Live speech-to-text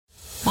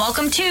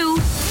Welcome to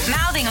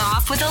Mouthing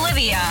Off with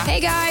Olivia.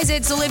 Hey guys,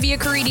 it's Olivia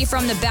Caridi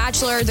from The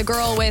Bachelor, the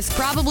girl with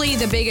probably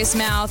the biggest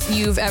mouth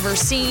you've ever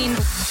seen.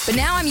 But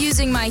now I'm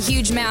using my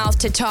huge mouth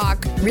to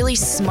talk really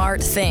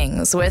smart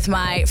things with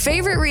my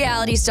favorite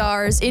reality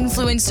stars,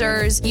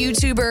 influencers,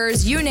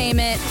 YouTubers, you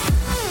name it.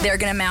 They're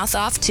gonna mouth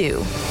off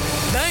too.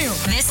 Damn.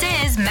 This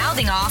is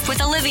Mouthing Off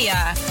with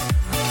Olivia.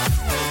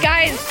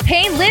 Guys,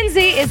 Payne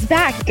Lindsay is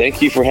back.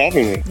 Thank you for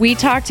having me. We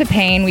talked to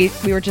Payne. We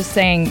were just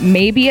saying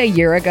maybe a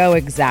year ago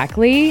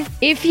exactly.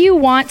 If you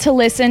want to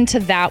listen to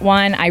that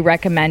one, I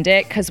recommend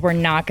it because we're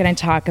not going to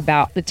talk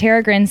about the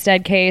Tara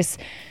Grinstead case,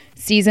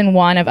 season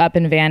 1 of Up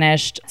and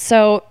Vanished.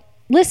 So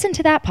listen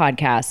to that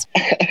podcast.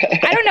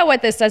 I don't know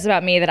what this says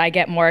about me that I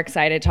get more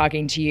excited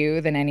talking to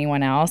you than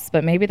anyone else,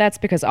 but maybe that's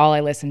because all I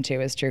listen to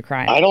is true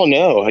crime. I don't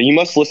know. You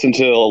must listen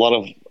to a lot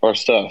of our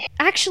stuff.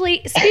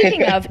 Actually,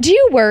 speaking of, do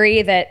you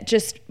worry that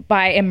just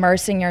by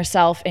immersing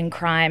yourself in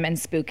crime and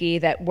spooky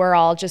that we're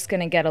all just going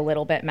to get a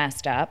little bit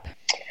messed up?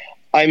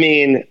 I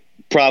mean,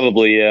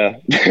 probably, yeah.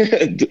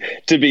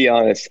 To be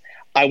honest.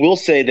 I will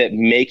say that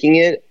making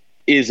it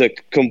is a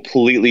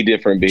completely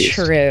different beast.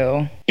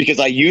 True. Because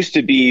I used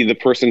to be the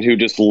person who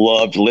just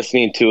loved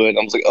listening to it.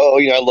 I was like, oh,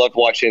 I loved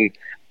watching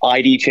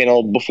ID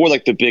channel before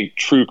like the big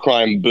true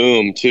crime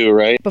boom too,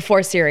 right?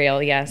 Before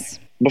Serial, yes.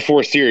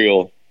 Before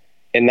Serial.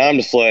 And now I'm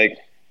just like,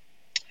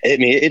 I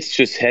mean, it's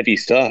just heavy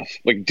stuff.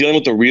 Like dealing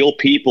with the real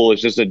people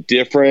is just a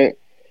different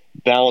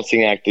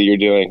balancing act that you're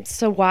doing.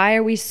 So why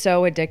are we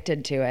so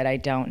addicted to it? I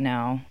don't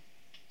know.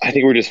 I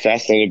think we're just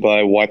fascinated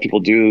by why people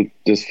do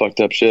this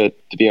fucked up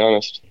shit, to be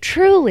honest.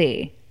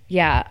 Truly.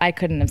 Yeah, I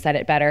couldn't have said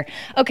it better.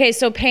 Okay,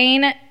 so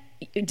Payne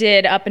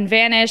did Up and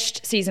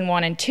Vanished, season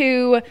 1 and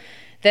 2.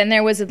 Then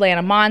there was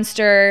Atlanta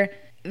Monster.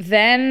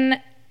 Then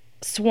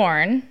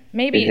Sworn.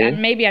 Maybe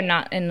I'm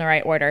not in the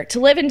right order. To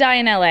Live and Die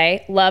in LA,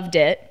 loved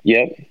it.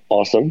 Yep,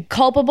 awesome.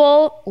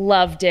 Culpable,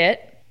 loved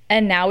it.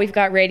 And now we've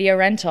got Radio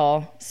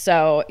Rental.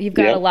 So you've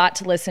got a lot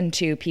to listen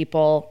to,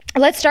 people.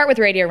 Let's start with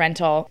Radio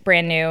Rental.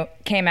 Brand new,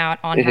 came out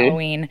on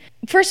Halloween.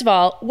 First of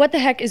all, what the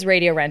heck is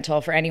Radio Rental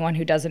for anyone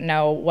who doesn't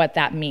know what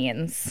that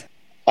means?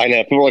 I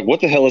know. People are like,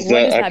 what the hell is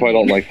that? I probably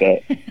don't like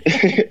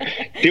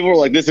that. People are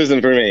like, this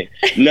isn't for me.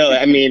 No,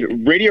 I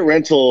mean, Radio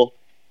Rental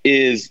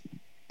is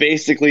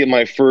basically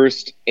my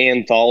first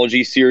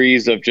anthology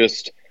series of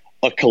just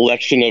a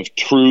collection of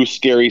true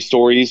scary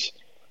stories,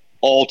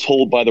 all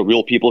told by the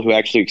real people who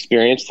actually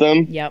experienced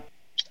them. Yep.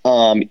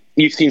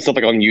 You've seen stuff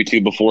like on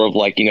YouTube before of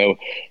like,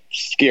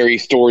 scary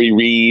story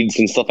reads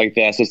and stuff like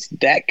that. So it's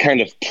that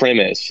kind of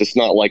premise. It's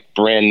not like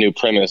brand new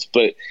premise,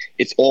 but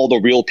it's all the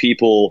real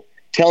people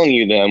telling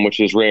you them, which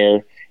is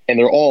rare. And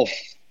they're all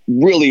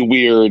really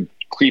weird,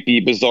 creepy,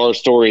 bizarre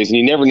stories. And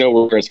you never know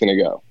where it's going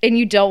to go. And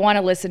you don't want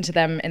to listen to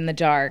them in the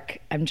dark.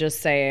 I'm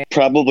just saying.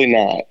 Probably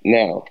not.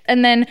 No.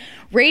 And then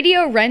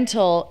Radio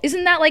Rental,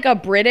 isn't that like a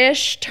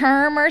British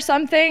term or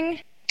something?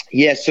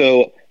 Yeah.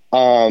 So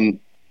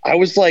I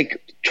was like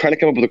trying to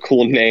come up with a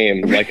cool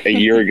name like a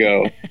year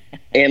ago.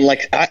 And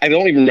like, I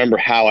don't even remember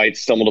how I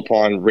stumbled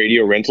upon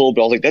Radio Rental,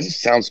 but I was like, that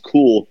just sounds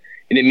cool.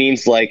 And it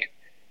means like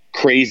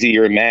crazy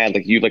or mad,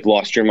 like you've like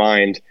lost your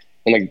mind,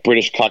 and like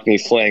British Cockney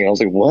slang. And I was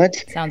like,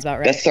 what? Sounds about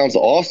right. That sounds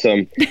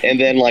awesome. And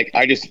then like,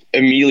 I just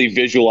immediately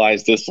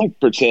visualized this like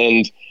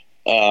pretend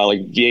like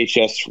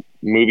VHS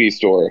movie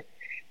store.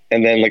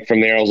 And then like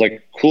from there, I was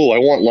like, cool, I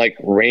want like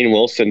Rainn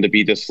Wilson to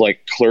be this like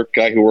clerk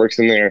guy who works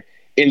in there.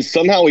 And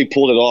somehow he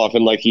pulled it off,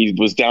 and like he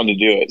was down to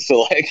do it.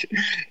 So like,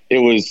 it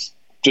was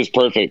just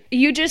perfect.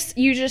 You just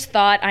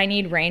thought, I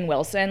need Rainn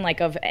Wilson,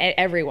 like of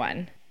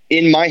everyone.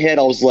 In my head,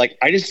 I was like,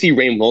 I just see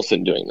Rainn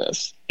Wilson doing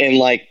this. And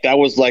like, that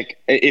was like,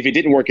 if it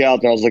didn't work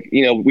out, then I was like,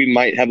 we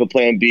might have a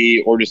plan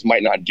B or just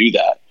might not do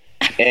that.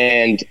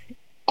 And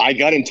I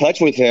got in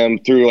touch with him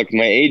through like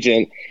my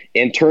agent,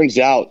 and turns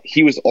out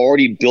he was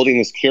already building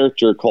this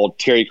character called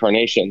Terry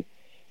Carnation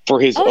for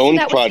his own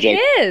project.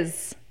 Was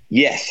his.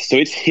 Yes. So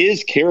it's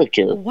his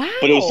character. Wow.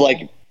 But it was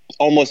like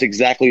almost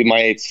exactly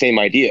my same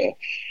idea.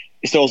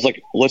 So I was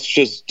like, let's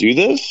just do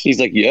this. He's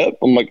like, yep.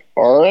 I'm like,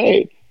 all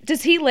right.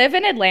 Does he live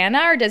in Atlanta,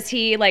 or does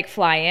he like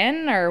fly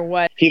in, or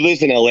what? He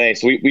lives in LA.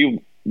 So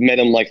we met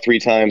him like 3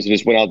 times and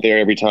just went out there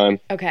every time.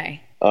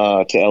 Okay.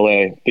 To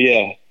LA. But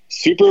yeah,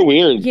 super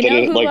weird that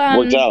it like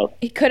worked out.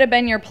 He could have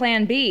been your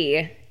plan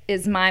B.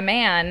 Is my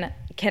man,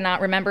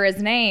 cannot remember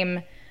his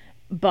name,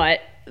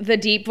 but the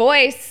deep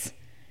voice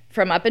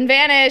from Up and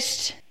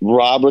Vanished.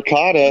 Rob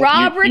Ricotta.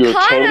 You're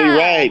totally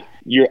right.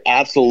 You're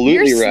absolutely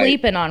right. You're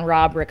sleeping on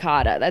Rob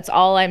Ricotta. That's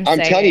all I'm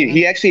saying. I'm telling you,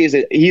 he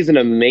actually he's an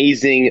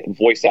amazing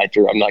voice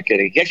actor. I'm not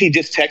kidding. He actually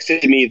just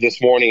texted me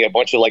this morning a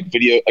bunch of like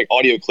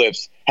audio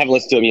clips. Haven't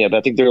listened to them yet, but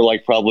I think they're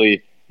like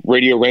probably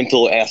Radio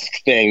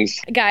Rental-esque things.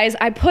 Guys,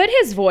 I put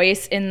his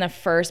voice in the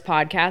first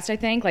podcast, I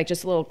think, like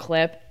just a little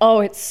clip.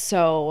 Oh, it's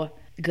so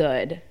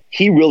good.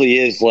 He really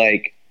is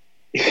like,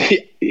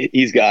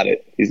 he's got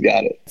it. He's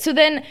got it. So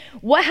then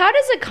how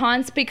does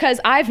it because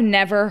I've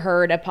never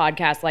heard a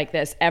podcast like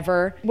this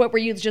ever. What were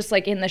you just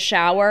like in the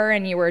shower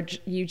and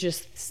you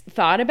just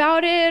thought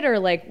about it, or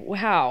like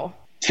how?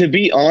 To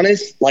be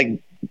honest,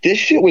 like this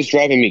shit was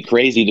driving me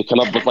crazy to come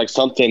up with like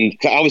something.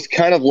 I was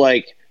kind of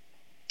like,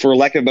 for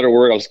lack of a better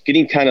word, I was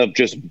getting kind of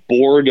just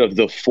bored of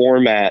the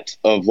format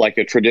of like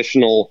a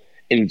traditional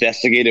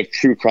investigative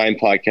true crime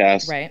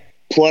podcast. Right.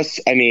 Plus,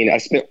 I mean, I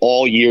spent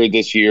all year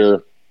this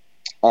year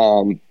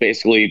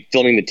basically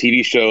filming the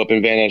TV show Up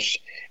and Vanished,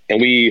 and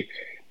we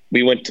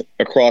went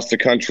across the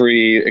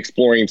country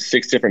exploring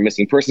 6 different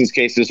missing persons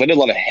cases. So I did a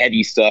lot of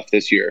heavy stuff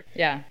this year.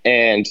 Yeah.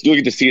 And you'll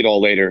get to see it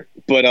all later.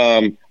 But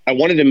I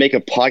wanted to make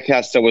a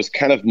podcast that was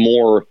kind of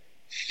more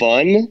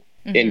fun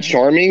and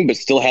charming, but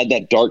still had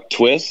that dark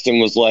twist and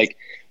was like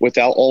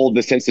without all of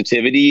the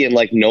sensitivity and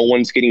like no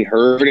one's getting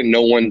hurt and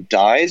no one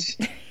dies.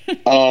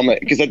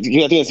 Because I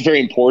think that's very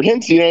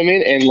important, you know what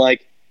I mean?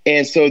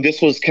 And so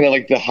this was kind of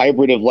like the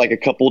hybrid of like a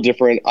couple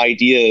different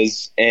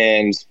ideas.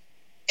 And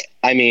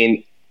I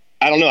mean,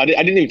 I don't know. I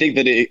didn't even think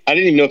that I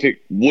didn't even know if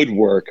it would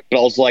work, but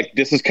I was like,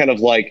 this is kind of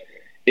like,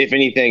 if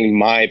anything,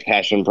 my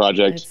passion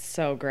project. It's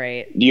so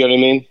great. Do you know what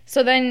I mean?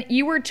 So then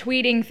you were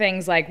tweeting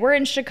things like, we're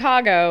in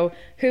Chicago,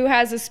 who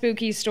has a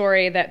spooky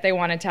story that they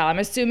want to tell? I'm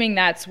assuming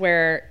that's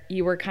where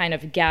you were kind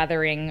of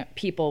gathering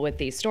people with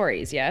these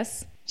stories,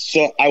 yes?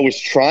 So I was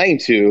trying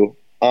to,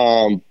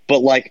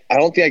 but like, I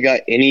don't think I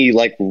got any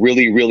like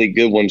really, really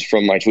good ones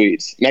from my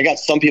tweets. And I got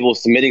some people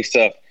submitting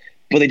stuff,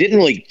 but they didn't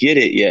really get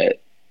it yet.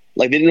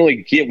 Like, they didn't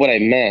really get what I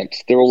meant.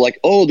 They were like,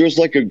 oh, there's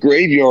like a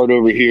graveyard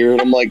over here.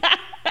 And I'm like,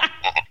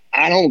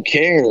 I don't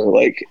care.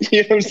 Like,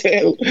 you know what I'm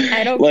saying?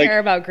 I don't like, care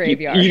about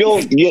graveyards. You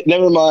don't get,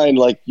 never mind.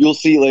 Like, you'll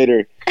see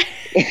later.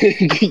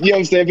 You know what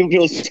I'm saying?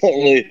 People just don't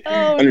really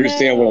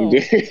understand what I'm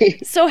doing.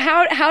 So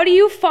how do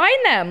you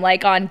find them?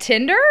 Like on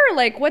Tinder?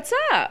 Like, what's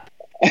up?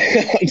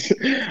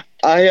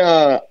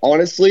 I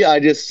honestly,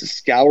 I just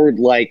scoured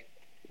like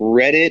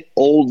Reddit,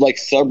 old like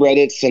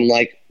subreddits and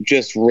like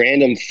just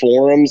random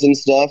forums and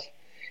stuff,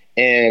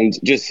 and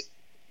just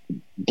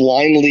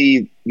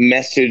blindly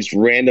messaged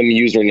random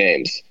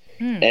usernames.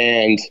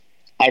 And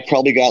I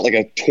probably got like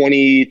a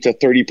 20 to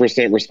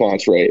 30%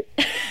 response rate.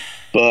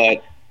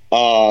 But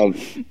so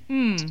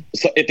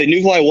if they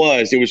knew who I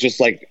was, it was just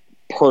like,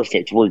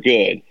 perfect, we're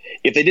good.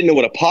 If they didn't know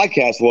what a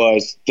podcast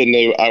was,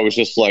 then I was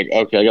just like,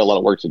 okay, I got a lot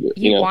of work to do.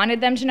 You know?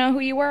 Wanted them to know who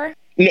you were?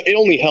 No, it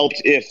only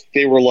helped if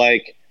they were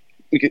like,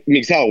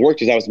 because how it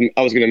worked is I was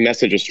going to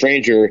message a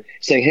stranger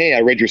saying, hey, I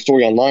read your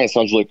story online. It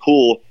sounds really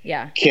cool.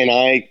 Yeah. Can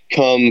I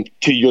come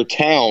to your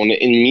town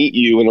and meet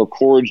you and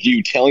record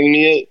you telling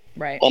me it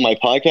on my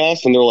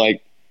podcast? And they're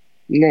like,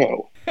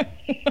 no.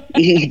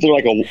 They're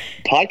like, a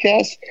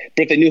podcast?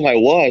 But if they knew who I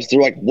was, they're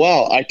like,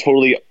 wow, I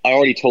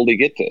already totally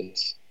get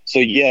this. So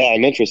yeah,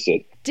 I'm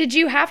interested. Did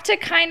you have to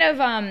kind of,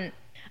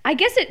 I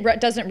guess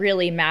it doesn't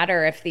really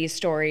matter if these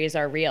stories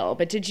are real,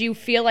 but did you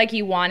feel like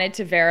you wanted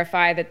to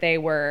verify that they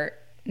were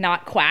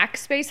not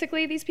quacks,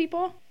 basically, these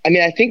people? I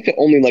mean, I think that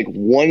only like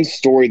one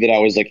story that I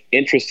was like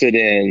interested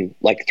in,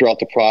 like throughout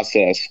the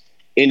process,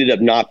 ended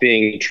up not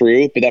being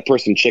true, but that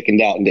person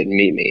chickened out and didn't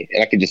meet me.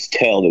 And I could just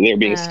tell that they were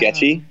being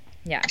sketchy.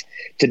 Yeah.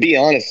 To be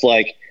honest,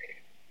 like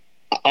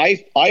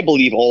I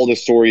believe all the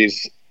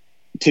stories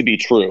to be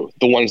true,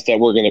 the ones that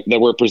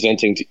we're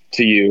presenting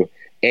to you.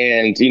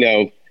 And, you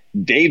know,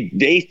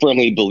 they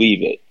firmly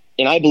believe it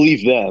and I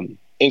believe them.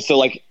 And so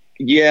like,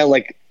 yeah,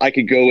 like I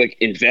could go like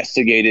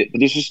investigate it, but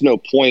there's just no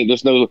point.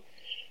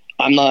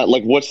 I'm not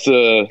like, what's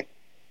the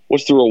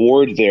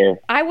reward there?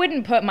 I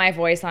wouldn't put my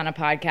voice on a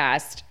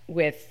podcast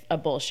with a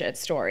bullshit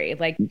story.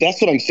 Like,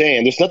 that's what I'm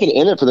saying. There's nothing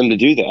in it for them to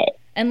do that.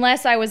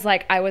 Unless I was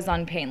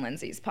on Payne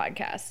Lindsay's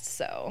podcast.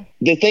 So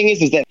the thing is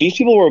that these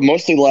people were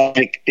mostly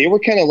like, they were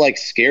kind of like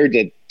scared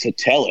to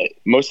tell it.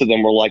 Most of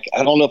them were like,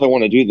 I don't know if I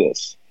want to do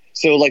this.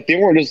 So like, they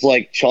weren't just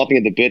like chomping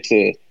at the bit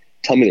to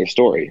tell me their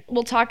story.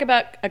 We'll talk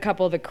about a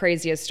couple of the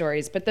craziest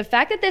stories, but the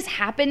fact that this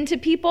happened to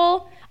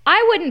people,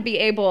 I wouldn't be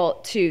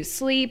able to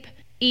sleep,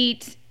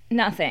 eat,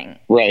 nothing.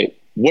 Right.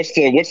 What's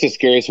the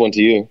scariest one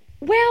to you?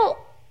 Well,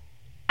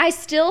 I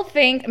still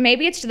think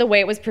maybe it's the way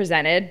it was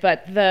presented,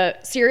 but the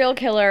serial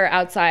killer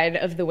outside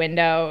of the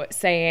window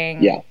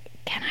saying,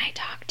 can I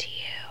talk to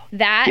you?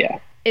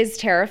 That is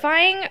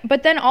terrifying.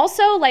 But then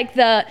also like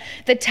the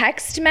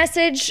text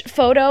message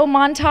photo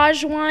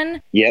montage one.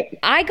 Yep.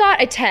 I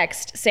got a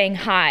text saying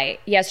hi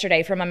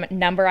yesterday from a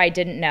number I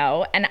didn't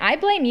know. And I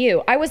blame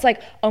you. I was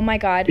like, oh my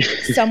God,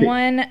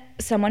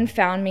 someone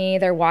found me.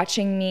 They're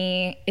watching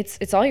me.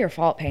 It's all your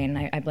fault,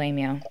 Payne. I blame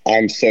you.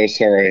 I'm so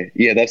sorry.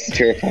 Yeah, that's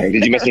terrifying.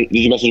 Did you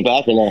message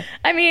back or no?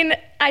 I mean,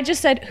 I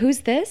just said, who's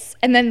this?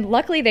 And then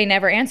luckily they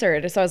never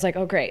answered. So I was like,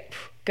 oh, great.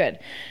 Good.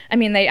 I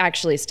mean, they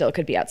actually still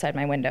could be outside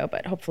my window,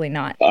 but hopefully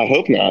not. I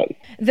hope not.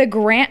 The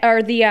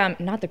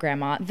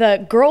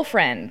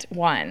girlfriend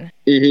one.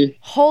 Mm-hmm.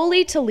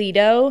 Holy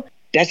Toledo.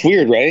 That's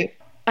weird, right?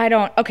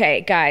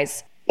 Okay,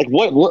 guys. Like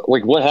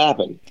what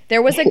happened?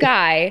 There was a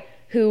guy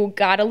who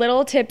got a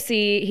little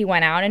tipsy. He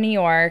went out in New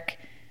York,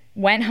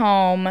 went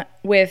home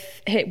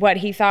with what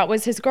he thought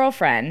was his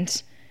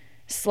girlfriend,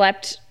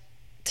 slept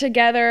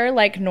together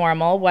like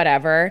normal,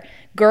 whatever.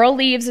 Girl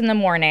leaves in the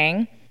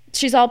morning.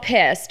 She's all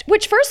pissed.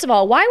 Which, first of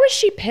all, why was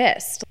she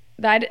pissed?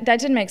 That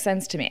didn't make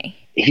sense to me.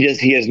 He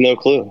has no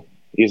clue.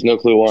 He has no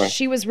clue why.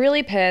 She was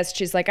really pissed.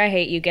 She's like, I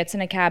hate you, gets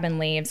in a cab and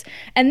leaves.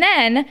 And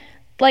then,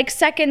 like,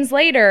 seconds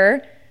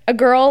later, a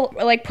girl,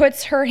 like,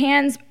 puts her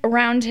hands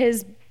around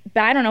his,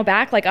 I don't know,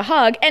 back, like a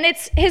hug. And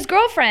it's his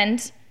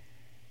girlfriend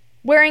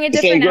wearing a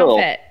different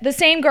outfit. The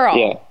same girl.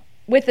 Yeah.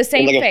 With the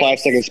same in like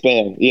face. a 5-second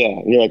span. Yeah.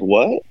 And you're like,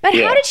 what? But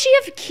how did she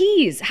have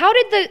keys? How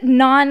did the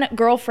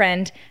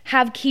non-girlfriend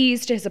have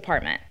keys to his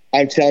apartment?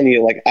 I'm telling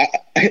you, like,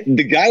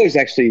 the guy was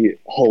actually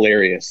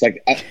hilarious.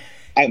 Like,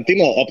 I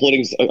think I'm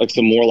uploading like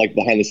some more like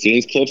behind the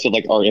scenes clips of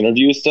like our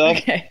interview stuff,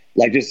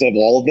 like just of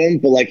all of them.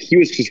 But like he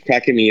was just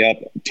cracking me up,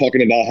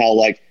 talking about how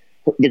like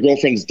the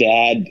girlfriend's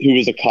dad, who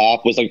was a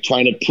cop, was like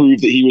trying to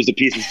prove that he was a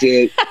piece of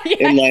shit, Yes.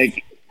 and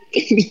like.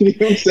 You know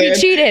what I'm saying?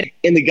 He cheated.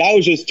 And the guy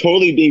was just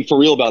totally being for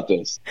real about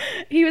this.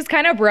 He was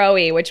kind of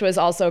bro-y, which was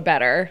also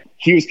better.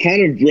 He was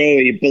kind of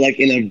bro-y, but like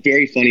in a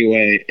very funny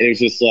way. It was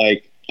just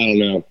like, I don't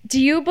know.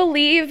 Do you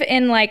believe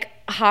in like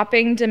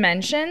hopping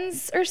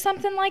dimensions or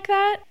something like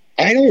that?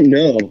 I don't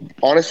know.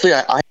 Honestly,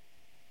 I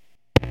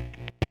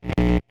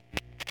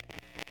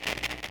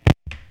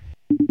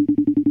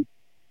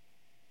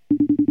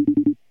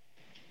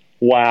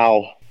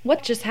Wow.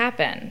 What just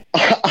happened?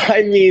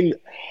 I mean,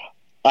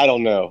 I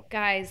don't know.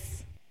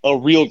 Guys, A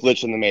real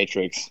glitch in the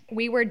Matrix.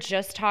 we were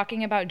just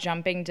talking about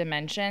jumping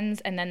dimensions,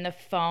 and then the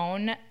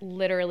phone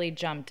literally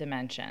jumped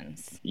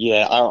dimensions.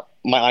 Yeah,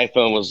 my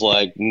iPhone was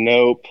like,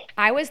 nope.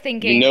 I was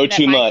thinking You know that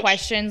too my much.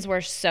 questions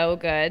were so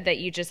good that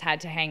you just had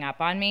to hang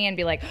up on me and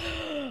be like,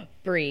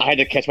 breathe. I had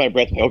to catch my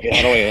breath. Okay,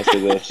 how do I answer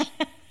this?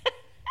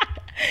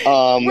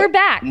 We're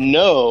back.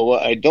 No,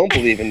 I don't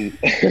believe in.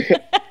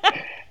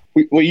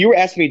 Well, you were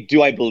asking me,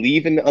 do I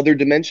believe in other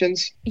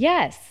dimensions?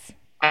 Yes.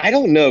 I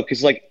don't know,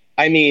 because like,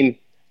 I mean,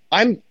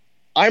 I'm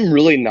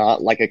really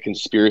not like a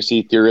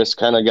conspiracy theorist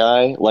kind of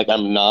guy. Like,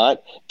 I'm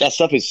not. That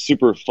stuff is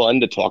super fun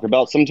to talk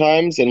about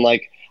sometimes, and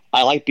like,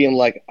 I like being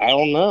like, I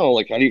don't know,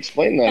 like, how do you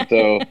explain that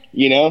though?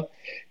 You know?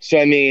 So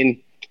I mean,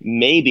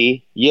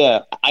 maybe,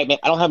 yeah. I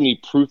don't have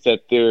any proof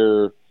that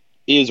there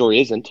is or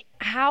isn't.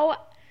 How?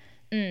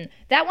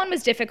 That one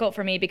was difficult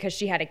for me because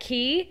she had a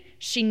key.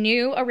 She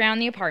knew around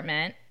the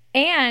apartment.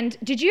 And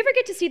did you ever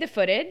get to see the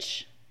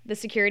footage? The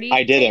security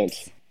I didn't.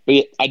 tapes?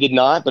 But I did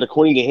not. But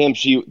according to him,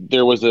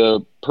 there was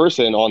a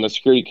person on the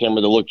security camera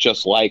that looked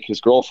just like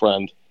his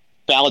girlfriend,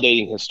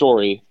 validating his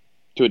story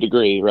to a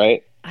degree,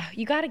 right?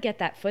 You got to get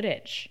that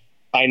footage.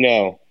 I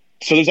know.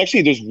 So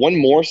there's one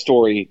more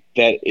story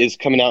that is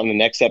coming out in the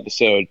next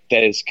episode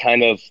that is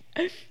kind of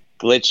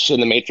glitch in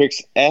the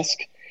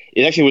Matrix-esque.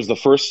 It actually was the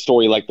first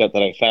story like that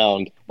I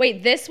found.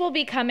 Wait, this will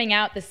be coming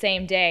out the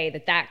same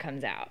day that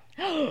comes out.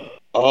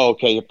 Oh,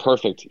 okay,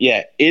 perfect.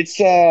 Yeah, it's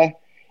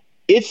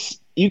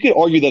you could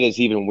argue that it's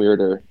even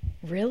weirder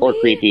Really? or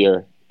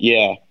creepier.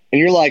 Yeah, and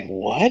you're like,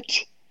 what?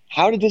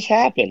 How did this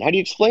happen? How do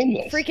you explain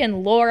this?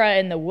 Freaking Laura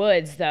in the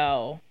woods,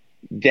 though.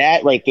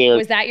 That right there.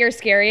 Was that your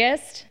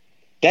scariest?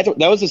 That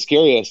was the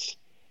scariest,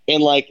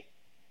 and like,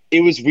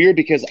 it was weird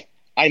because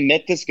I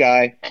met this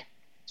guy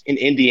in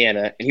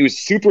Indiana, and he was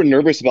super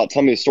nervous about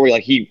telling me the story.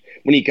 Like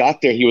when he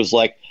got there, he was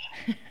like,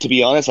 to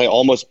be honest, I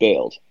almost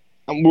bailed.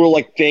 And we were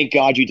like, thank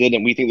God you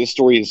didn't. We think this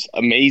story is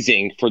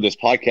amazing for this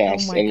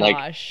podcast. Oh my and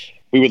gosh.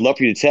 Like, we would love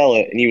for you to tell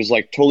it. And he was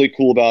like totally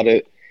cool about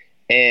it.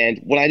 And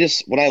when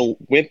I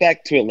went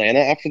back to Atlanta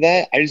after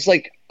that,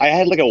 I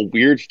had like a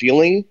weird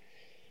feeling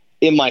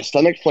in my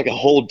stomach for like a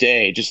whole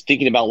day, just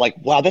thinking about like,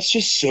 wow, that's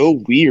just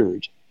so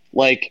weird.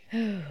 Like,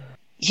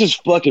 this is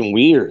fucking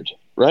weird,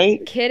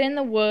 right? Kid in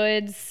the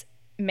woods.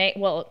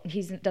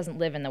 He doesn't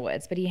live in the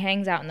woods, but he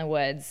hangs out in the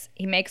woods.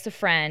 He makes a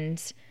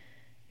friend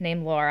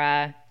named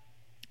Laura.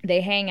 They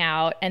hang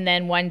out, and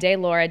then one day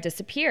Laura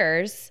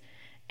disappears,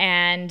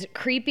 and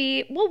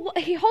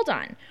hold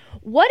on.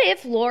 What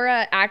if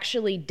Laura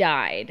actually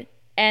died,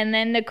 and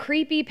then the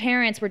creepy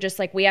parents were just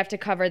like, we have to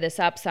cover this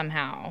up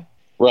somehow?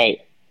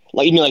 Right.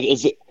 Like, you mean,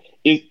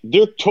 like,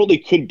 there totally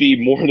could be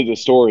more to the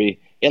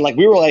story. And like,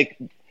 we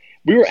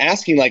were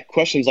asking like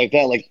questions like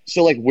that. Like,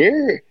 so like,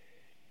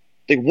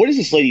 what is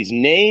this lady's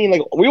name?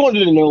 Like, we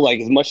wanted to know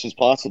like as much as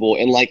possible.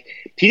 And like,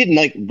 he didn't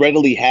like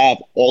readily have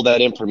all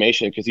that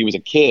information because he was a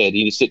kid.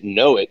 He just didn't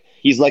know it.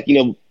 He's like,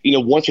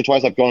 once or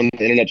twice I've gone on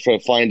the internet to try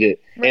to find it.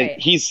 Right.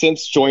 And he's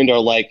since joined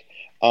our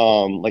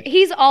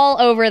He's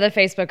all over the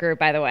Facebook group,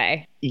 by the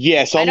way.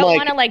 Yeah. So I I'm don't like,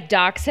 want to like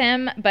dox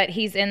him, but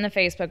he's in the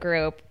Facebook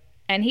group,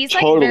 and he's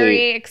like Totally.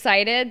 very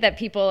excited that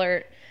people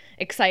are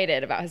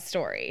excited about his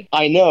story.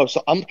 I know.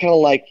 So I'm kind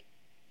of like,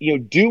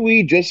 do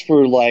we just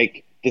for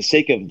like the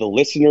sake of the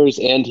listeners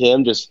and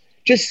him, just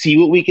see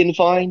what we can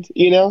find,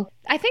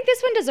 I think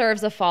this one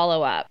deserves a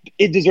follow-up.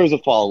 It deserves a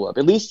follow-up,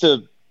 at least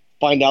to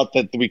find out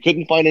that we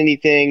couldn't find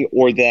anything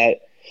or that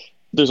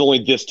there's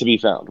only this to be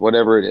found,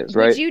 whatever it is,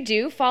 right? Would you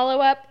do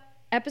follow-up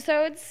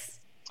episodes?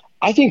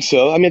 I think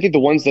so. I mean, I think the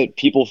ones that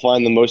people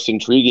find the most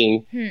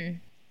intriguing,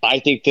 I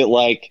think that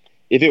like,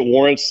 if it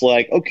warrants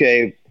like,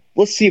 okay,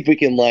 let's see if we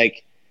can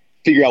like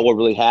figure out what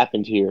really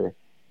happened here,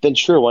 then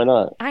sure, why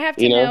not? I have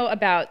to know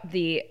about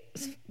the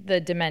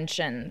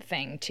dimension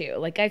thing too.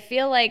 Like, I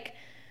feel like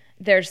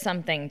there's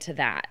something to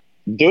that.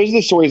 those are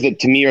the stories that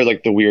to me are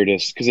like the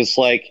weirdest, because it's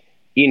like,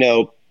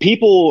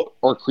 people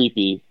are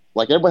creepy.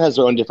 Like everyone has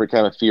their own different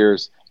kind of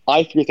fears.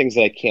 I fear things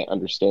that I can't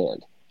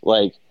understand.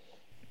 Like,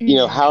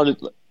 how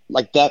did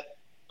like that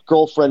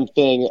girlfriend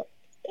thing?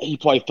 He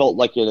probably felt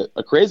like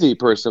a crazy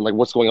person. Like,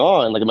 what's going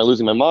on? Like, am I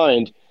losing my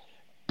mind?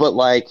 But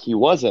like, he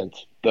wasn't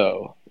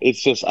though.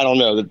 It's just, I don't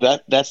know,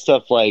 that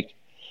stuff like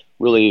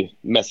really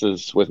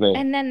messes with me.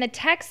 And then the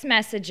text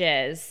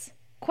messages,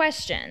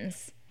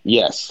 questions.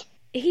 Yes.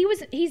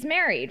 He's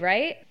married,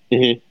 right?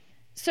 Mm-hmm.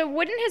 So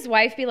wouldn't his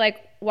wife be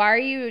like, why are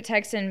you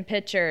texting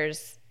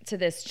pictures to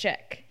this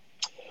chick?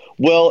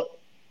 Well,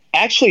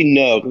 actually,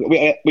 no.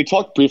 We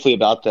talked briefly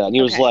about that. And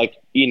he was like,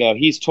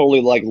 he's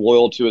totally like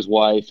loyal to his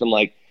wife. And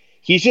like,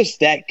 he's just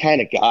that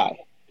kind of guy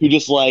who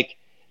just like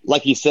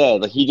he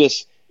said, like he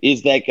just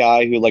is that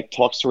guy who like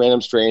talks to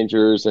random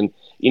strangers and,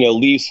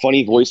 leaves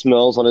funny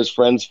voicemails on his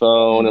friend's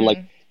phone. And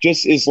like,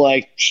 just is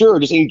like, sure,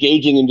 just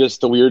engaging in just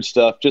the weird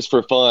stuff just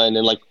for fun.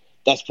 And like,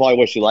 that's probably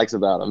what she likes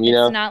about him,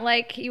 It's not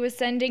like he was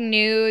sending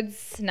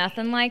nudes,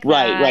 nothing like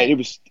that. Right.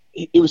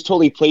 It was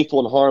totally playful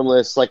and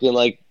harmless. Like, and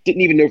like,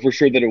 didn't even know for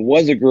sure that it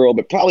was a girl,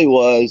 but probably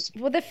was.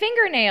 Well, the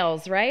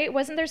fingernails, right?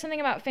 Wasn't there something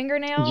about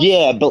fingernails?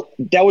 Yeah, but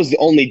that was the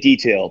only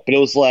detail. But it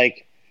was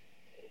like,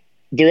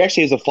 there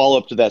actually is a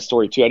follow-up to that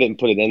story too. I didn't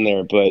put it in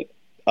there, but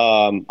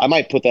I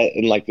might put that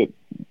in like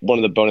one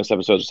of the bonus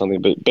episodes or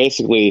something. But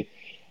basically,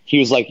 he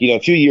was like, a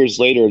few years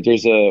later,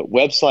 there's a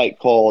website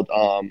called,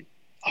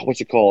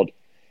 what's it called?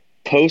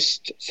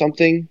 Post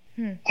something.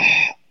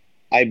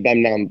 I'm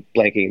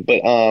blanking,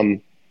 but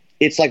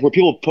it's like where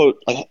people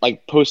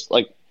post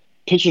like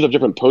pictures of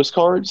different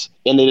postcards,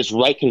 and they just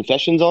write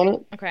confessions on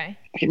it. Okay.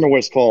 I can't remember what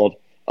it's called.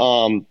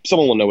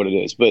 Someone will know what it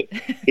is, but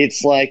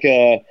it's like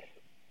a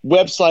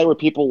website where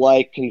people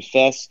like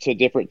confess to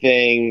different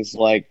things,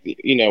 like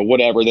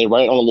whatever. They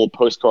write it on a little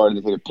postcard and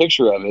they take a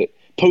picture of it.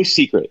 Post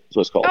Secret is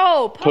what it's called.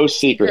 Oh, Post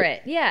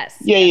Secret. Yes.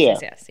 Yeah.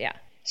 Yes.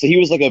 So he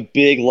was like a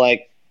big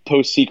like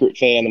Post Secret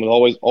fan and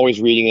was always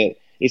reading it.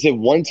 He said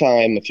one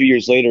time, a few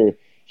years later,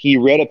 he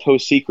read a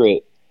Post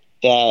Secret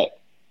that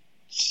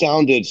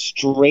sounded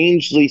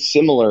strangely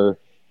similar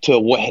to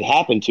what had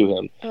happened to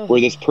him, where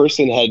this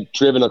person had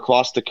driven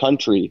across the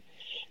country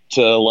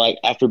to like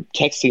after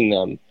texting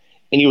them,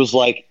 and he was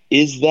like,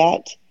 "Is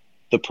that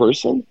the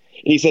person?" And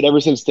he said ever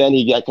since then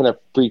he got kind of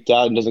freaked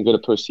out and doesn't go to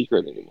Post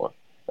Secret anymore.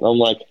 And I'm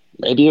like,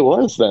 maybe it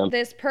was them.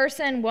 This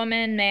person,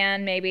 woman,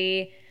 man,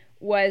 maybe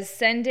was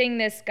sending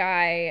this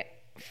guy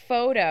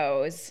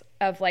photos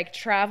of like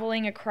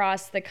traveling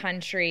across the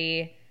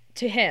country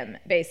to him,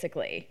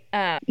 basically.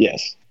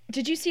 Yes.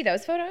 Did you see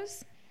those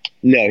photos?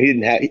 No, he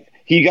didn't have.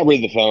 He got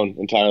rid of the phone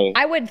entirely.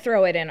 I would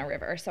throw it in a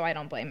river, so I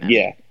don't blame him.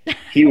 Yeah,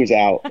 he was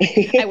out.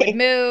 I would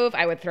move.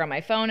 I would throw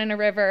my phone in a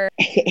river.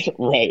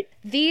 Right.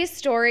 These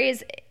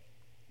stories,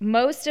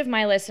 most of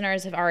my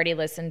listeners have already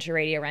listened to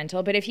Radio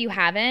Rental, but if you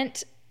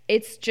haven't,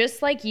 it's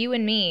just like you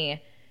and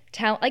me.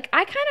 I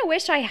kind of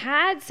wish I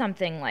had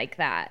something like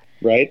that.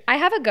 Right. I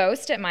have a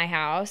ghost at my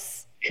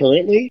house.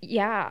 Currently?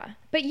 Yeah.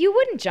 But you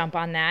wouldn't jump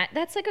on that.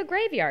 That's like a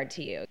graveyard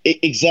to you.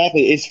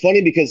 Exactly. It's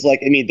funny because,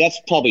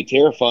 that's probably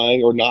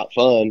terrifying or not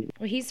fun.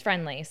 Well, he's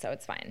friendly, so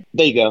it's fine.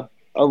 There you go.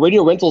 A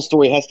Radio Rental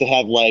story has to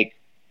have,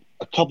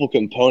 a couple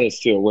components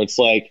to it where it's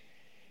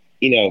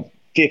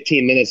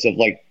 15 minutes of,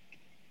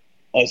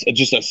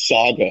 just a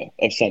saga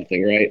of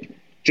something, right?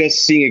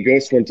 Just seeing a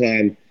ghost one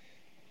time,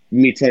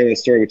 me telling the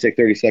story would take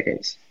 30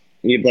 seconds.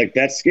 And you'd be like,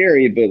 that's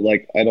scary, but,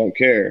 I don't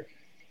care.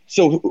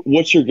 So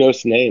what's your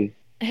ghost's name?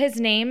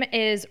 His name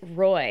is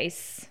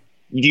Royce.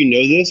 Do you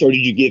know this, or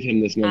did you give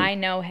him this name? I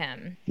know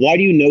him. Why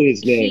do you know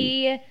his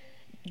name?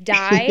 He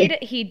died.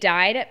 He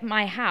died at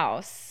my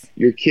house.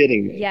 You're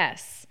kidding me.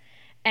 Yes.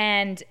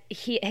 And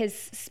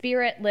his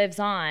spirit lives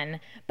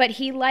on, but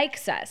he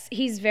likes us.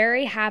 He's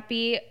very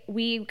happy.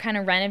 We kind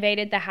of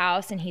renovated the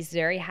house, and he's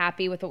very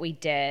happy with what we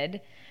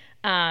did.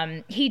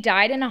 He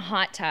died in a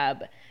hot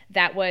tub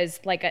that was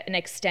an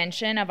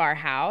extension of our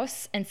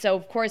house. And so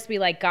of course we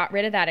got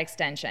rid of that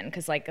extension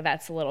because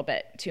that's a little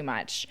bit too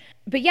much.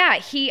 But yeah,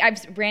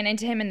 I've ran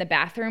into him in the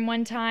bathroom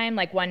one time.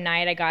 One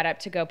night I got up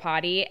to go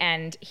potty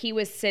and he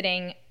was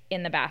sitting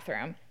in the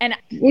bathroom. And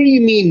what do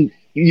you mean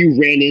you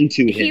ran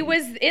into him? He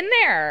was in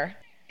there.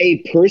 A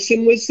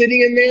person was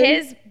sitting in there?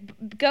 His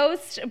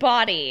ghost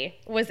body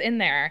was in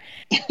there.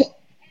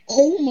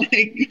 Oh my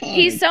God.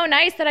 He's so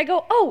nice that I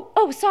go,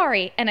 oh,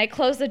 sorry. And I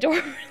close the door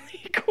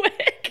really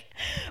quick.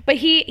 But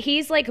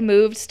he's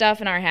moved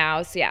stuff in our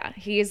house. Yeah,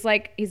 he's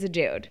a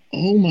dude.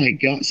 Oh my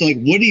God! So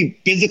what do you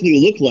physically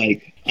look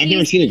like? I've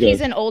never seen a ghost.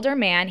 He's an older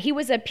man. He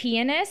was a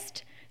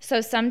pianist, so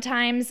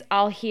sometimes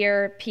I'll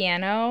hear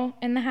piano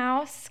in the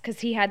house because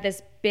he had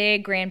this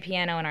big grand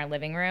piano in our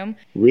living room.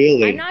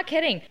 Really? I'm not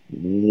kidding.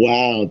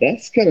 Wow,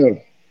 that's kind of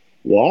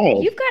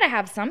wild. You've got to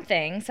have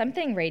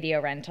something Radio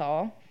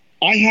Rental.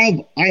 I have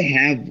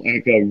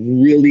a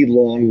really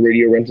long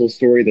Radio Rental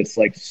story that's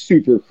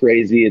super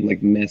crazy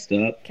and messed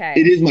up. Okay.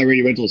 It is my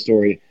Radio Rental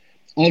story.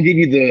 I'll give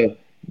you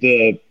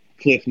the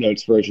Cliff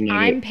Notes version of it.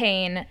 I'm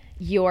Payne.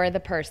 You're the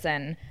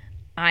person.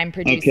 I'm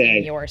producing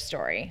Okay. your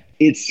story.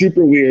 It's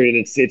super weird, and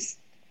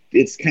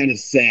it's kind of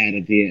sad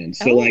at the end.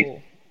 So like,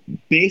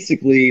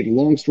 basically,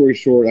 long story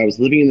short, I was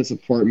living in this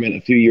apartment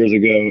a few years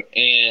ago,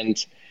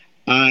 and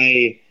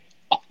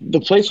the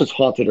place was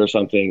haunted or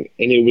something,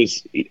 and it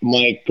was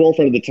my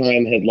girlfriend at the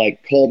time had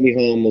like called me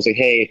home, was like,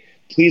 "Hey,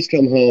 please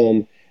come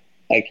home.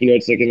 Like,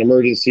 it's like an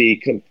emergency.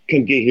 Come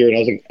get here." And I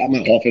was like at my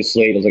office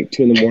late. It was like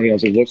 2 a.m. I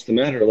was like, "What's the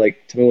matter?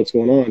 Like, tell me what's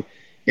going on."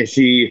 And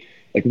she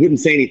like wouldn't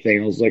say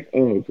anything. I was like,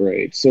 "Oh,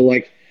 great." So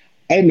like,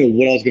 I didn't know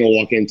what I was going to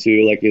walk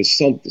into. Like,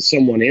 is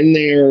someone in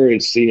there?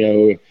 It's,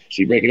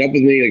 she breaking up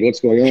with me? Like,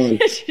 what's going on?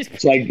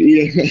 So like,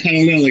 I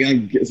don't know. Like,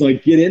 I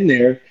get in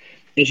there,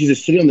 and she's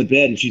just sitting on the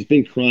bed, and she's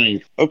been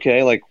crying.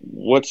 Okay, like,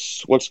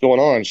 what's going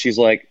on? She's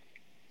like,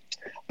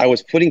 I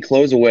was putting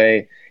clothes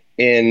away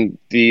in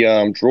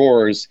the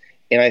drawers,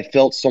 and I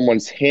felt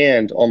someone's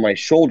hand on my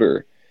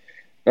shoulder.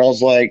 And I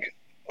was like,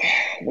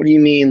 what do you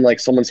mean, like,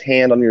 someone's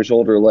hand on your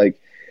shoulder? Like,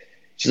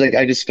 she's like,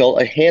 I just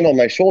felt a hand on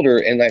my shoulder,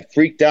 and I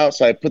freaked out,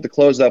 so I put the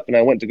clothes up, and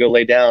I went to go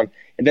lay down,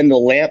 and then the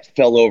lamp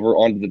fell over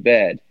onto the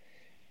bed.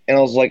 And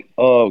I was like,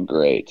 oh,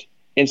 great.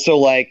 And so,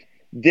 like,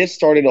 this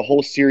started a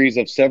whole series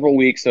of several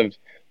weeks of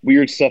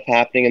weird stuff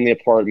happening in the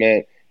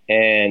apartment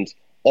and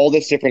all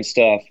this different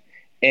stuff.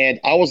 And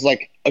I was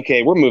like,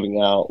 okay, we're moving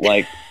out.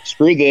 Like,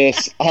 screw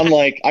this. I'm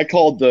like, I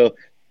called the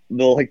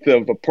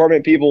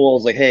apartment people. I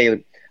was like,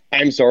 hey,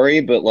 I'm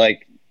sorry, but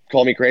like,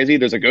 call me crazy.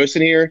 There's a ghost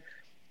in here.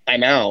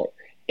 I'm out.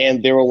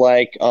 And they were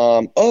like,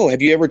 oh,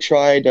 have you ever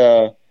tried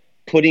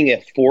putting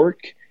a fork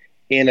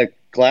in a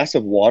glass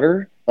of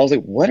water? I was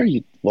like,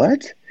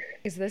 what?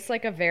 Is this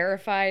like a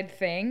verified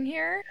thing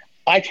here?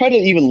 I tried to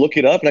even look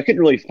it up, and I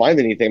couldn't really find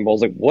anything, but I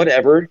was like,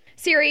 whatever.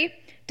 Siri,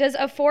 does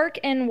a fork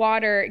in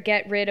water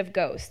get rid of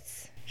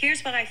ghosts?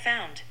 Here's what I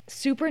found.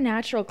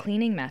 Supernatural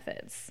cleaning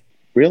methods.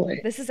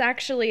 Really? This is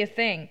actually a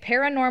thing.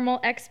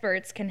 Paranormal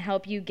experts can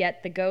help you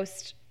get the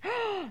ghost.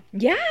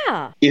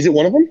 Yeah. Is it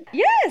one of them?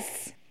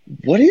 Yes.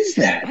 What is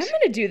that? I'm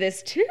going to do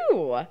this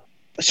too.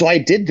 So I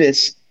did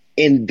this,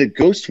 and the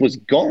ghost was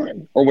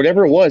gone, or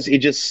whatever it was. It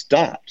just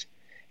stopped.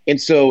 And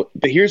so,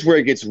 but here's where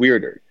it gets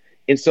weirder.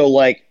 And so,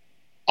 like,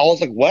 I was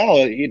like, wow,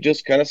 it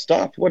just kind of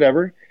stopped,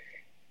 whatever.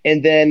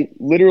 And then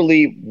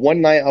literally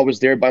one night I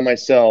was there by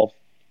myself,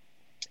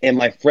 and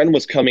my friend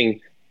was coming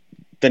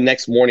the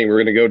next morning. We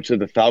were going to go to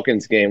the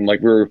Falcons game.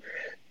 Like, it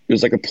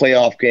was like a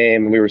playoff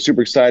game, and we were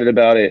super excited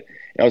about it.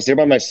 And I was there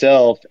by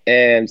myself,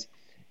 and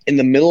in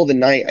the middle of the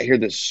night, I hear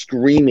this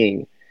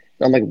screaming.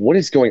 And I'm like, what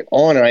is going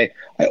on? And I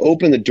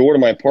open the door to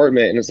my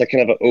apartment, and it's like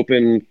kind of an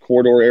open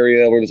corridor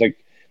area where there's like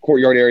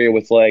courtyard area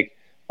with like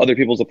other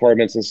people's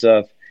apartments and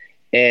stuff.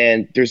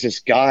 And there's this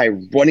guy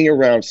running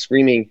around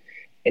screaming,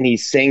 and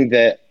he's saying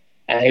that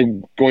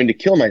I'm going to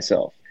kill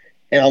myself.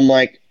 And I'm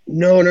like,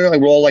 no.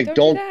 Like, we're all like,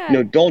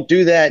 don't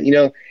do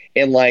that,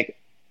 And like,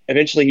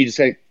 eventually he just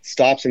like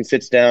stops and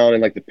sits down,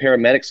 and like the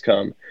paramedics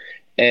come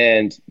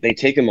and they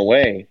take him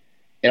away.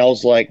 And I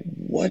was like,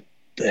 what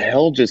the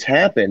hell just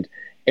happened?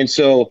 And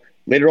so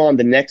later on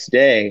the next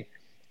day,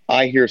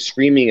 I hear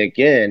screaming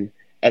again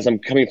as I'm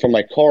coming from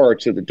my car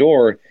to the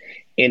door.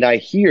 And I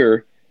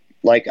hear,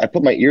 like, I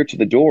put my ear to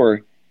the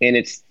door, and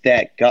it's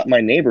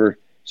my neighbor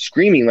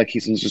screaming like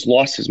he's just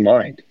lost his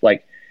mind,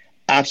 like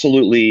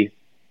absolutely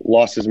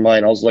lost his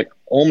mind. I was like,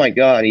 oh my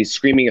God, he's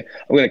screaming,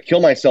 I'm going to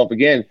kill myself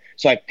again.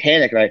 So I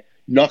panic, and I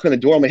knock on the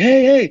door. I'm like,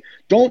 hey,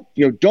 don't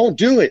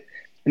do it.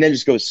 And then it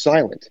just goes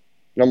silent.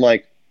 And I'm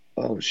like,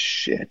 oh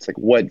shit, it's like,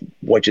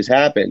 what just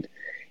happened?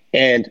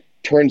 And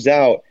turns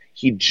out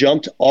he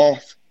jumped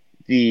off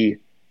the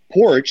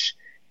porch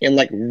and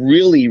like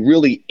really,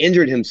 really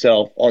injured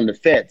himself on the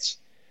fence.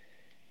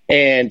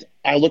 And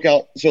I look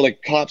out, so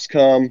like cops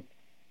come,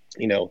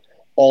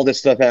 all this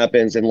stuff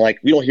happens, and like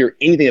we don't hear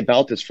anything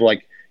about this for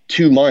like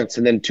 2 months.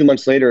 And then 2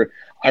 months later,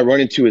 I run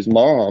into his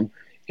mom,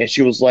 and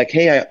she was like,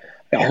 hey,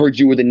 I heard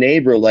you were the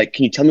neighbor. Like,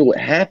 can you tell me what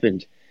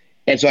happened?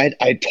 And so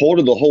I told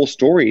her the whole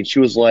story, and she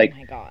was like, oh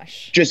my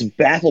gosh, just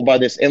baffled by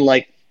this. And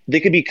like, they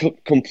could be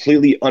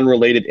completely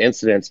unrelated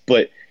incidents,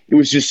 but it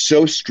was just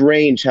so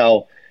strange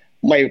how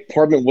my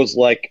apartment was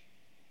like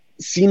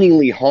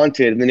seemingly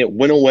haunted, and then it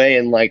went away,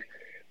 and like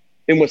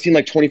in what seemed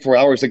like 24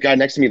 hours, the guy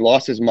next to me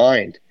lost his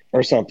mind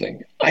or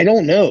something. I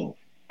don't know.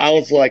 I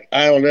was like,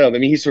 I don't know. I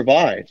mean, he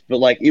survived, but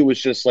like, it was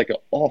just like an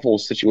awful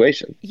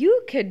situation.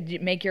 You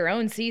could make your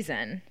own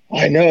season.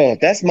 I know.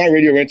 That's my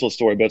radio rental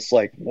story, but it's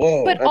like,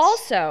 whoa. But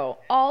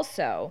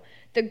also,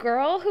 the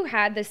girl who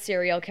had the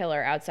serial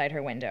killer outside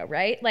her window,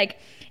 right? Like,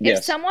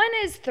 if someone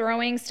is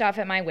throwing stuff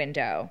at my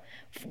window,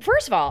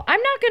 first of all,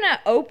 I'm not going to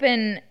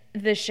open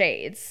the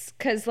shades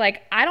because,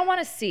 like, I don't want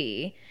to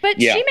see.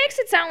 But she makes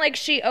it sound like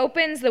she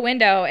opens the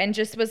window and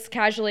just was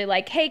casually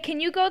like, hey,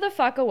 can you go the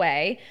fuck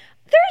away?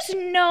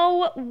 There's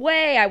no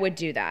way I would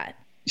do that.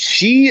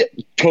 She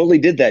totally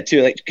did that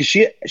too. Like, cause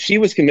she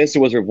was convinced it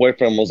was her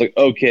boyfriend. Was like,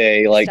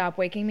 okay, like, stop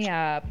waking me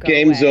up. Go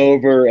game's away.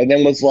 Over. And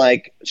then was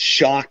like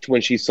shocked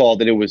when she saw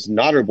that it was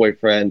not her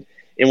boyfriend,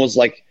 and was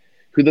like,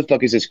 who the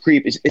fuck is this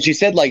creep? And she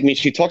said, like,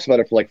 she talks about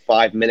it for like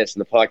 5 minutes in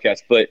the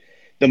podcast, but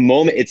the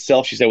moment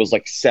itself, she said, was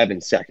like 7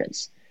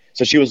 seconds.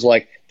 So she was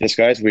like, this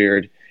guy's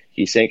weird.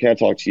 He's saying, can I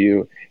talk to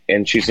you?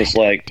 And she's just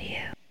like,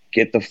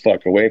 get the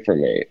fuck away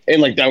from me.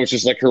 And like, that was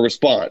just like her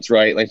response,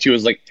 right? Like she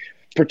was like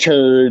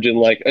perturbed and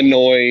like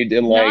annoyed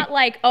and like. Not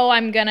like, oh,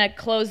 I'm going to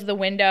close the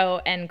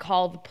window and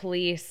call the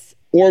police.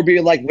 Or be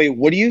like, wait,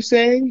 what are you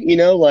saying? You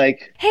know,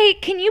 like. Hey,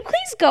 can you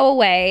please go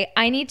away?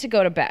 I need to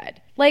go to bed.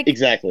 Like.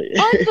 Exactly.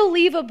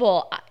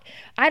 Unbelievable.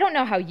 I don't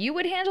know how you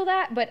would handle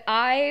that, but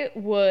I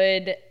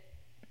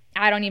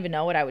don't even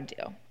know what I would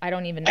do. I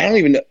don't even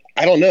know.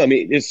 I don't know. I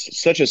mean, it's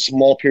such a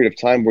small period of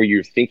time where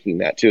you're thinking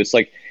that too. It's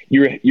like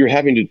you're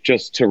having to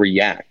just to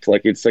react.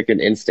 Like it's like an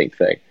instinct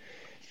thing,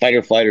 fight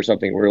or flight or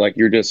something where like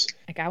you're just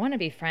like, I want to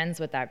be friends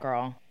with that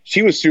girl.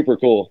 She was super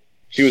cool.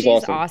 She's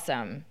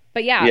awesome.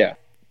 But yeah,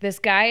 this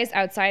guy is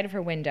outside of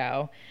her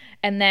window.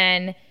 And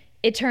then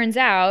it turns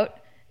out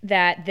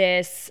that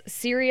this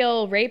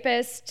serial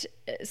rapist,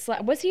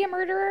 was he a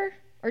murderer?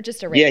 Or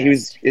just a rapist? Yeah, he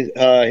was.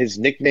 His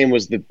nickname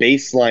was the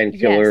Baseline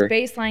Killer.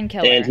 Yes, Baseline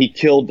Killer. And he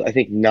killed, I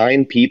think,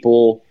 9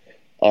 people,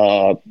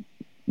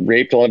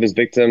 raped all of his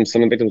victims.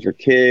 Some of the victims were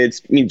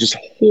kids. I mean, just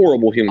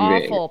horrible human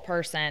being. Awful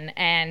person.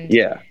 And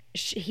yeah,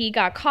 he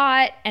got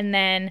caught, and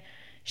then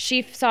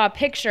she saw a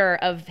picture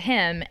of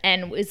him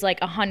and was like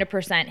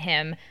 100%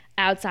 him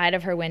outside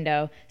of her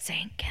window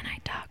saying, can I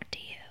talk to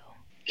you?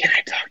 Can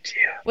I talk to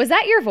you? Was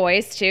that your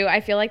voice too? I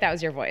feel like that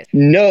was your voice.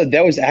 No,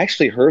 that was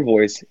actually her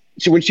voice.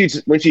 When she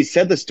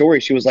said the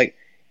story, she was like,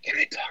 can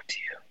I talk to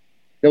you?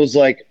 It was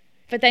like.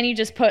 But then you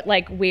just put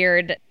like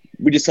weird.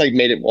 We just like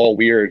made it all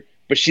weird.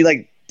 But she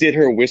like did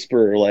her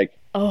whisper like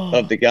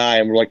of the guy.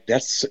 And we're like,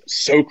 that's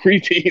so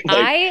creepy.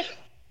 Like,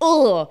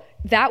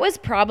 that was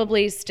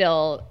probably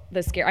still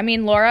the scare. I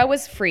mean, Laura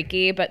was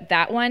freaky, but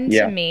that one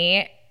to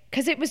me,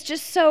 because it was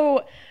just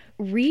so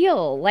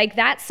real. Like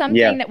that's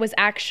something that was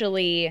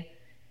actually,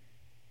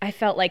 I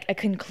felt like a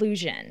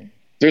conclusion.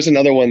 There's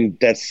another one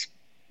that's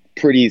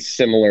pretty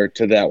similar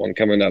to that one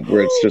coming up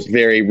where it's just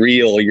very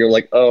real. You're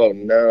like, oh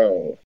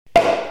no.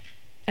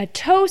 A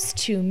toast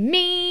to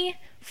me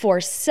for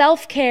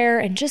self-care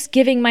and just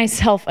giving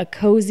myself a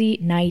cozy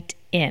night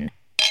in.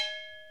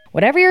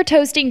 Whatever you're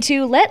toasting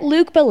to, let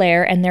Luc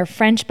Belaire and their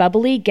French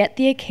bubbly get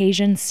the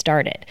occasion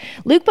started.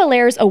 Luc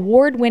Belaire's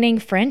award-winning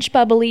French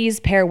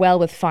bubblies pair well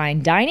with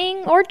fine dining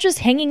or just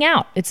hanging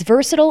out. It's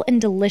versatile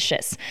and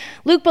delicious.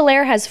 Luc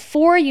Belaire has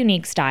 4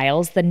 unique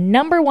styles, the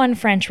 #1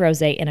 French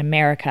rosé in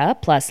America,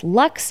 plus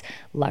Lux,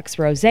 Lux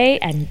Rosé,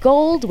 and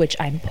Gold, which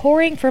I'm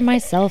pouring for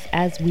myself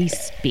as we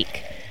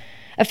speak.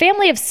 A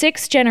family of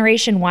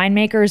 6th-generation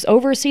winemakers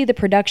oversee the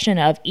production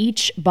of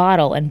each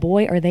bottle, and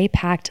boy, are they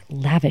packed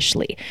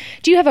lavishly.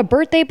 Do you have a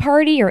birthday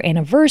party or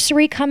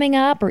anniversary coming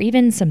up, or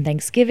even some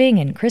Thanksgiving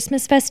and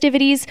Christmas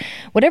festivities?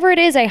 Whatever it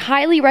is, I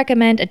highly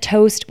recommend a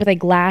toast with a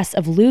glass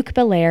of Luc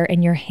Belaire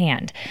in your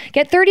hand.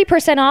 Get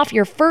 30% off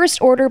your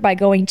first order by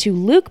going to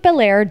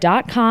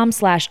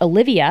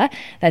lucbelaire.com/Olivia.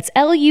 That's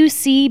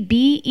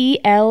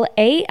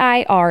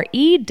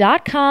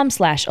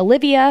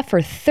LucBelaire.com/Olivia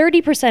for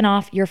 30%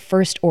 off your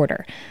first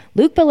order.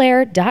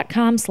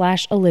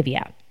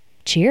 lucbelaire.com/Olivia.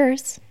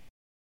 Cheers.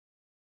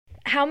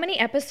 How many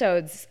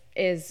episodes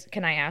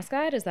can I ask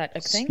that? Is that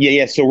a thing?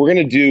 Yeah. So we're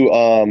going to do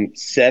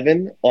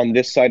 7 on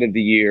this side of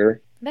the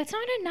year. That's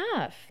not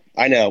enough.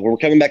 I know. We're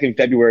coming back in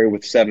February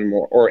with 7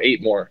 more or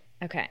 8 more.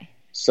 Okay.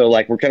 So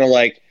like, we're kind of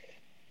like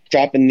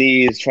dropping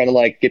these, trying to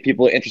like get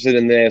people interested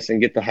in this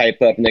and get the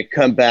hype up, and then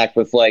come back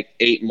with like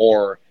 8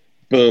 more,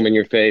 boom, in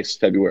your face,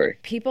 February.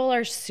 People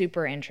are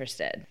super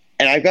interested.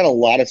 And I've got a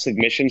lot of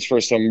submissions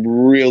for some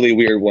really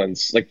weird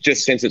ones, like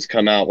just since it's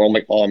come out, where I'm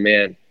like, oh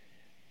man,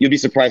 you'll be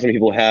surprised when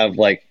people have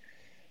like,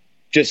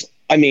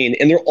 and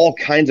they're all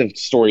kinds of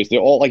stories. They're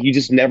all like, you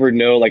just never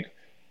know. Like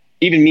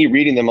even me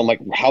reading them, I'm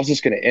like, how's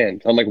this going to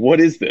end? I'm like, what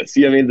is this?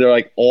 You know what I mean? They're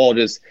like all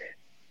just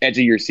edge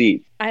of your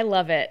seat. I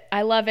love it.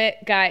 I love it,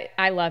 guy.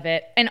 I love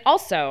it. And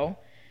also,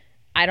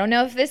 I don't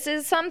know if this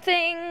is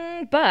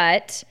something,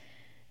 but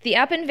the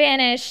Up and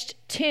Vanished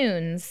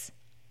tunes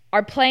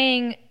are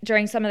playing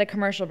during some of the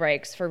commercial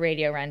breaks for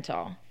Radio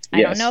Rental. Yes.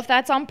 I don't know if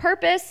that's on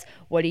purpose.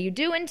 What are you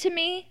doing to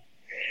me?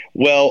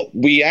 Well,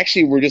 we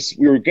actually we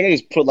were going to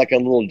just put like a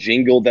little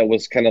jingle that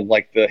was kind of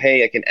like the,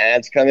 hey, like an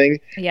ad's coming.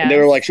 Yeah. And they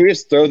were like, should we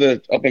just throw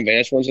the Up and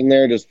Vanished ones in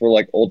there just for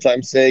like old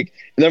time's sake?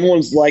 And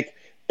everyone's like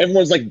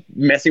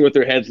messing with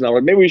their heads now.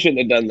 Like, maybe we shouldn't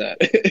have done that.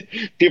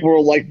 People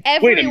were like,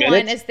 wait a minute.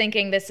 Everyone is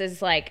thinking this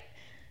is a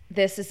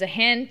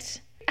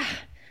hint.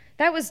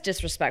 That was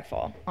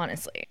disrespectful,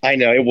 honestly. I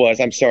know, it was.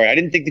 I'm sorry. I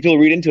didn't think the people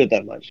read into it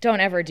that much. Don't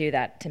ever do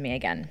that to me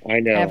again. I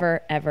know.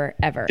 Ever, ever,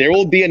 ever. There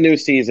will be a new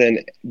season,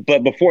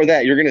 but before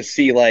that, you're going to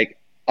see, like,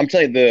 I'm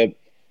telling you,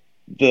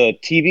 the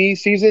TV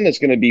season is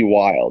going to be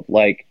wild.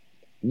 Like,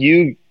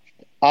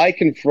 I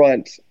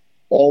confront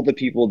all the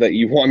people that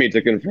you want me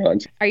to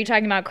confront. Are you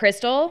talking about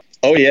Crystal?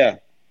 Oh, yeah.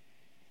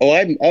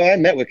 I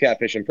met with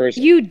Catfish in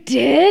person. You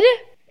did?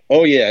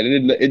 Oh, yeah.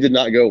 It did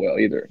not go well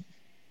either.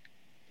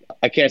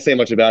 I can't say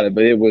much about it,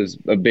 but it went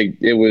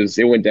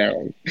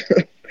down.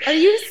 Are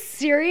you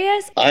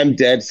serious? I'm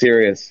dead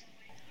serious.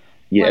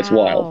 Yeah, wow. It's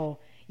wild.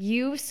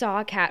 You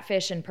saw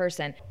Catfish in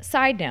person.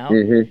 Side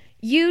note,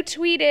 you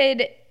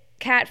tweeted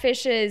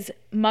Catfish's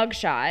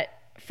mugshot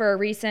for a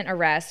recent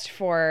arrest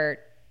for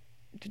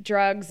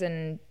drugs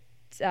and...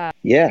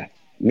 Yeah.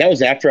 And that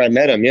was after I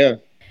met him, yeah.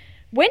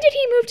 When did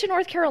he move to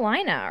North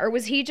Carolina? Or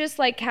was he just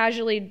like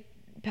casually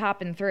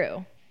popping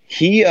through?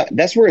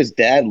 That's where his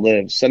dad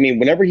lives. I mean,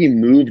 whenever he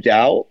moved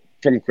out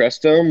from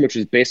Crestone, which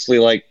is basically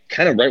like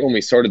kind of right when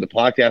we started the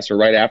podcast or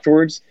right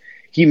afterwards,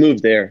 he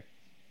moved there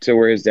to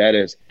where his dad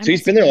is. So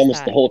he's been there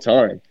almost the whole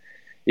time.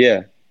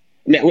 Yeah.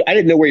 I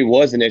didn't know where he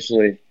was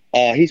initially.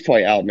 He's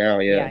probably out now,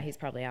 yeah. Yeah, he's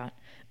probably out.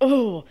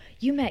 Oh,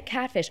 you met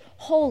Catfish.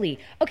 Holy.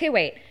 Okay,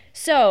 wait.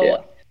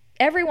 So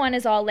everyone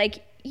is all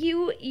like,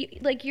 you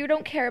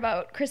don't care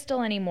about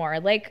Crystal anymore.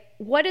 Like,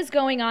 what is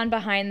going on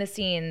behind the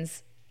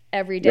scenes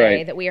every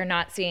day that we are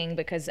not seeing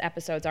because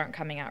episodes aren't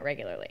coming out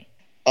regularly?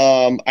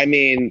 I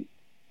mean,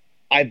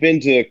 I've been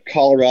to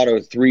Colorado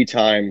 3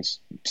 times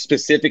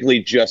specifically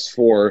just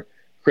for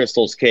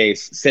Crystal's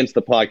case since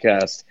the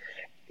podcast.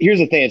 Here's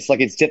the thing.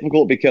 It's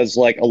difficult because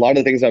like a lot of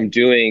the things I'm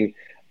doing,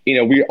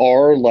 we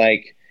are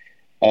like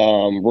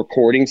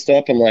recording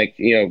stuff and like,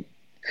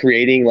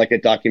 creating like a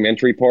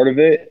documentary part of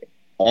it.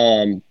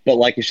 But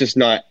like, it's just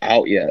not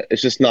out yet.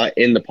 It's just not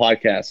in the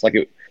podcast like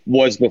it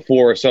was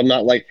before. So I'm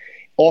not like,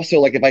 also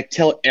like if I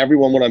tell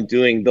everyone what I'm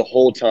doing the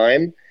whole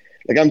time,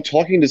 like I'm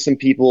talking to some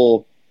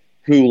people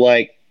who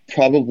like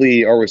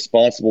probably are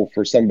responsible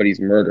for somebody's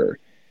murder.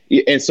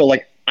 And so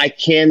like, I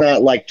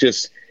cannot like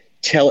just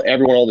tell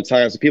everyone all the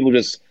time. So people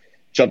just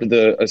jump to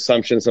the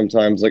assumption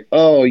sometimes like,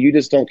 oh, you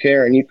just don't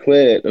care and you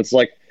quit. It's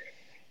like,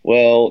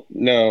 well,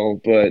 no,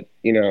 but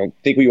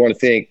think what you want to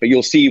think, but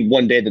you'll see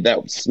one day that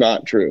that's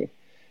not true.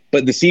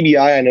 But the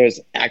CBI I know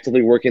is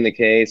actively working the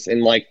case.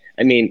 And like,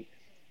 I mean,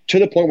 to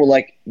the point where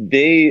like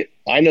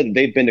I know that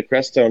they've been to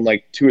Crestone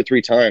like 2 or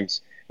 3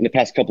 times in the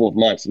past couple of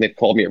months and they've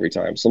called me every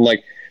time. So I'm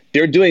like,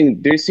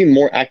 they seem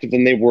more active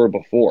than they were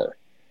before.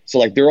 So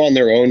like they're on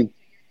their own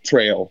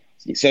trail.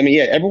 So I mean,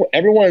 yeah,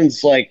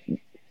 everyone's like,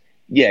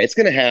 yeah, it's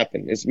going to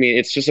happen.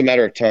 It's just a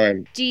matter of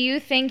time. Do you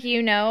think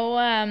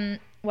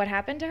what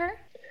happened to her?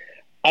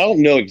 I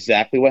don't know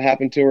exactly what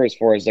happened to her as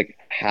far as like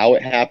how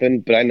it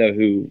happened, but I know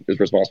who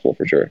is responsible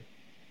for sure.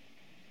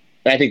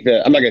 And I think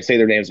that I'm not going to say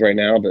their names right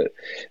now, but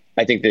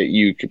I think that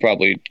you could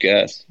probably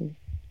guess.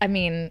 I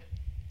mean,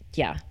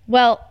 yeah.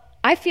 Well,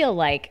 I feel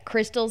like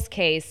Crystal's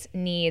case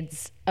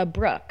needs a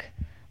Brooke,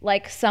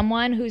 like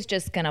someone who's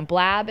just going to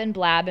blab and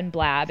blab and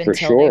blab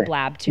until they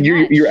blab too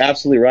much. You're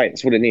absolutely right.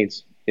 That's what it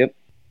needs. Yep.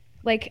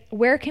 Like,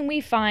 where can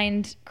we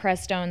find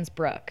Crestone's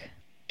Brooke?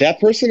 That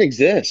person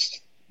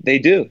exists. They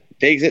do.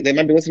 They exist. They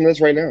might be listening to this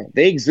right now.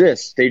 They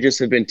exist. They just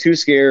have been too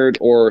scared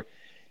or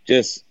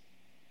just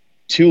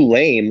too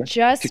lame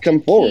to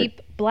come forward.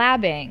 Keep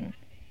blabbing,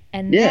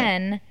 and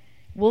then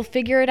we'll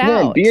figure it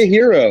out. On, be a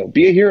hero.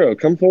 Be a hero.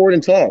 Come forward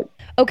and talk.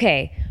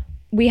 Okay.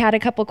 We had a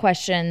couple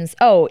questions.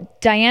 Oh,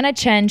 Diana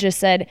Chen just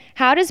said,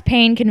 how does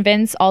Payne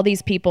convince all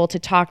these people to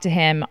talk to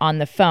him on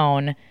the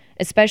phone,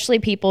 especially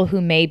people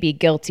who may be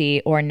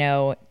guilty or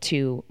know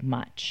too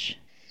much?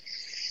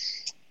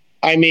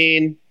 I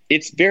mean,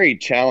 it's very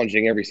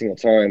challenging every single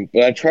time,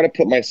 but I try to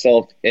put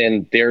myself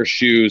in their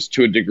shoes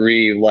to a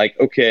degree. Like,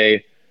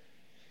 okay,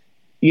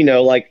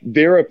 like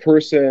they're a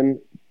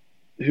person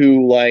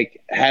who like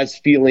has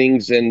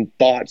feelings and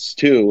thoughts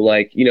too.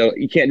 Like,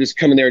 you can't just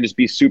come in there and just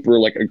be super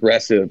like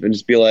aggressive and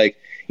just be like,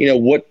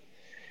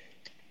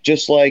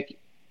 just like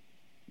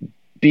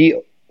be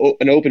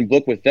an open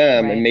book with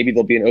them. Right. And maybe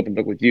they'll be an open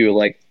book with you.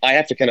 Like I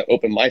have to kind of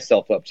open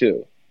myself up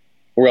too,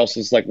 or else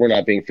it's like, we're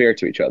not being fair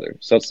to each other.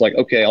 So it's like,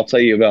 okay, I'll tell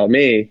you about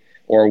me,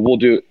 or we'll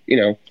do,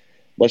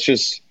 let's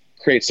just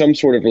create some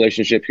sort of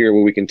relationship here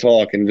where we can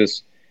talk and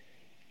just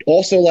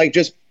also like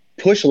just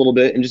push a little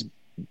bit and just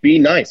be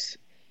nice.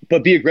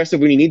 But be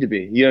aggressive when you need to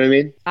be. You know what I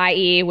mean?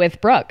 I.e. with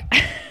Brooke.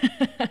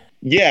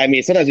 Yeah, I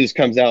mean, sometimes it just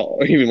comes out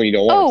even when you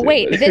don't want it to. Oh,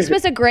 wait. This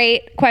was a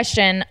great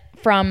question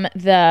from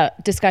the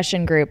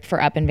discussion group for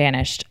Up and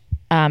Vanished.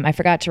 I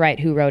forgot to write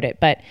who wrote it.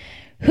 But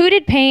who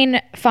did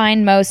Payne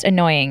find most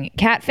annoying?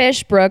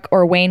 Catfish, Brooke,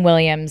 or Wayne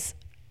Williams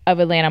of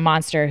Atlanta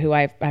Monster, who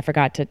I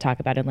forgot to talk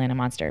about Atlanta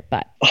Monster.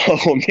 But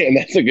oh, man,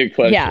 that's a good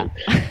question.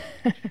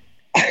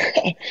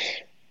 Yeah.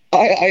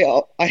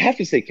 I have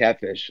to say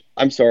Catfish.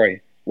 I'm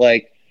sorry.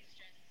 Like,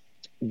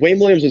 Wayne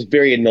Williams was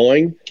very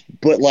annoying,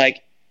 but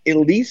like at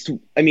least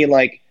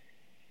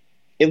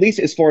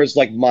as far as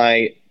like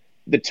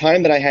the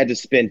time that I had to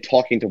spend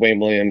talking to Wayne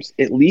Williams,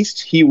 at least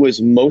he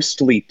was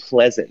mostly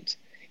pleasant.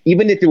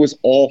 Even if it was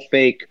all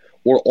fake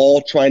or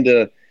all trying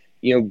to,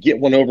 get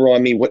one over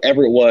on me,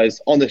 whatever it was,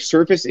 on the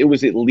surface it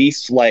was at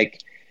least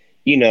like,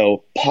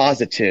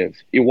 positive.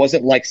 It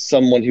wasn't like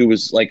someone who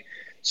was like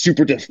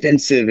super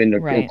defensive and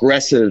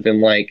aggressive and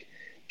like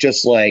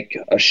just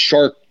like a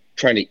shark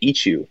trying to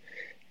eat you.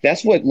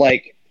 That's what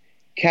like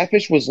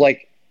Catfish was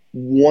like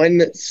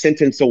one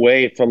sentence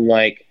away from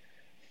like,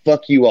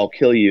 fuck you, I'll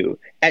kill you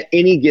at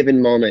any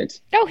given moment.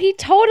 Oh, he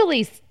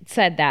totally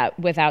said that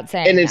without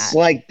saying that. And it's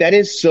like, that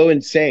is so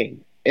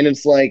insane. And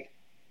it's like,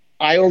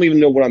 I don't even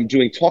know what I'm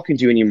doing talking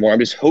to you anymore. I'm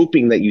just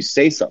hoping that you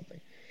say something.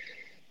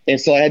 And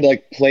so I had to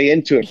like play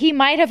into it. He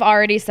might have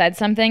already said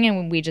something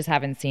and we just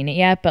haven't seen it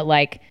yet, but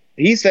like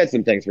He said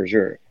some things for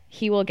sure.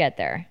 he will get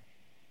there.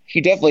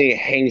 He definitely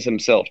hangs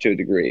himself to a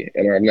degree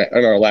in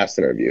our last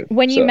interview.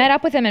 When you met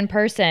up with him in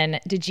person,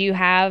 did you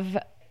have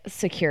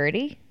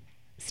security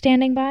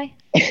standing by?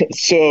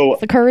 So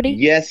Security?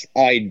 yes,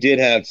 I did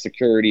have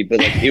security, but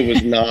like it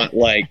was not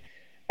like,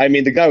 I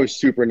mean, the guy was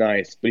super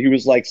nice, but he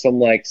was like some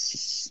like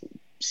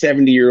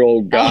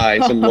 70-year-old guy,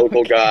 some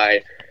local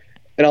guy.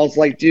 And I was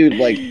like, dude,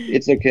 like,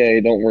 it's okay.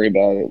 Don't worry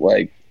about it.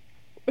 Like,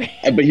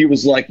 but he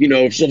was like, you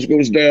know, if something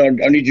goes down,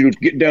 I need you to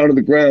get down to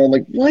the ground. I'm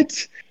like,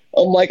 what?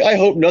 I'm like, I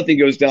hope nothing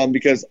goes down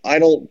because I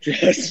don't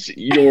trust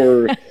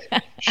your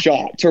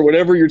shots or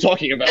whatever you're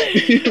talking about.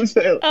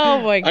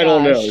 Oh my gosh. I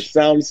don't know. It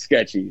sounds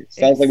sketchy.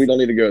 Sounds like we don't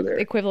need to go there.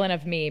 Equivalent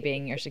of me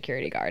being your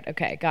security guard.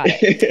 Okay, got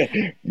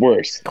it.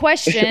 Worse.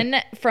 Question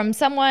from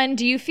someone,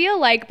 do you feel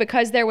like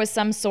because there was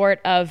some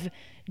sort of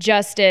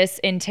justice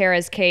in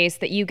Tara's case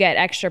that you get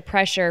extra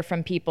pressure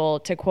from people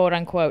to quote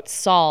unquote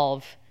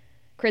solve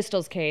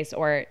Crystal's case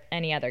or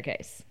any other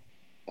case?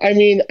 I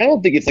mean, I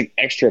don't think it's like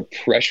extra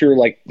pressure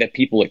like that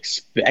people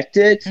expect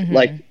it. Mm-hmm.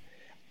 Like,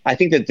 I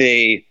think that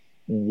they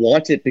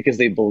want it because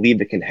they believe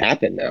it can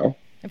happen now.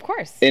 Of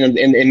course. And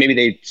maybe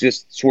they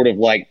just sort of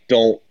like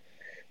don't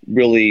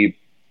really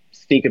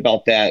think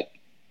about that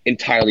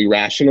entirely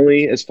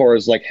rationally as far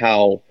as like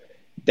how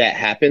that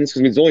happens.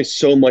 Because there's only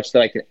so much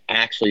that I can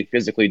actually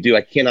physically do.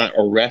 I cannot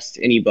arrest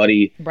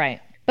anybody.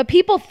 Right. But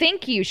people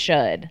think you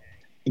should.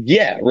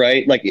 Yeah,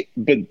 right. Like,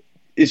 but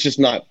it's just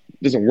not,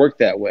 doesn't work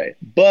that way.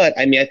 But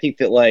I mean, I think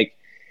that like,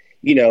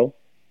 you know,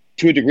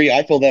 to a degree,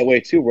 I feel that way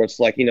too, where it's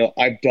like, you know,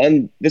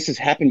 this has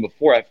happened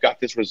before. I've got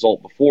this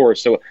result before.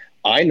 So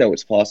I know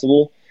it's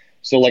possible.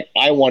 So like,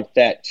 I want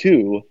that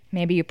too.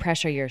 Maybe you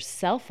pressure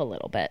yourself a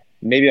little bit.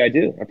 Maybe I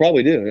do. I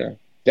probably do. Yeah,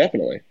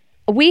 definitely.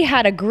 We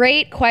had a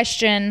great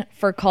question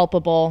for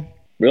Culpable.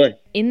 Really?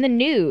 In the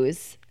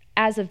news,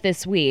 as of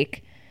this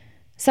week,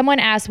 someone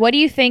asked, what do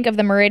you think of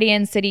the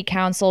Meridian City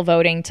Council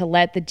voting to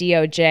let the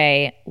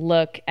DOJ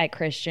look at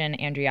Christian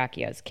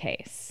Andreacchio's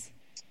case?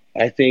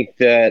 I think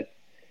that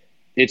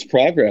it's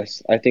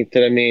progress. I think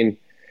that, I mean,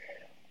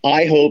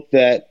 I hope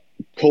that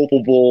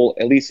Culpable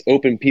at least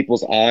open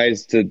people's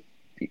eyes to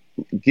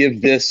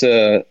give this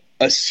a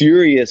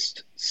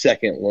serious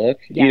second look.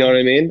 Yeah. You know what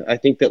I mean? I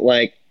think that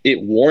like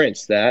it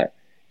warrants that.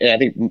 And I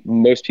think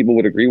most people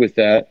would agree with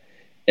that.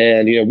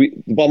 And, you know,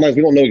 the bottom line is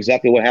we don't know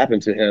exactly what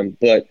happened to him,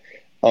 but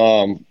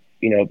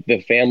you know,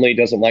 the family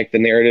doesn't like the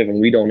narrative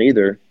and we don't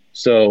either.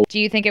 So do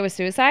you think it was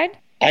suicide?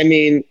 I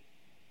mean,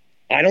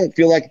 I don't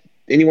feel like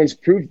anyone's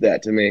proved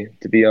that to me,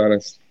 to be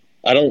honest.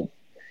 I don't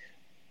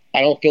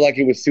feel like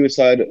it was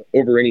suicide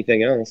over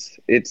anything else.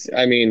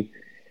 I mean,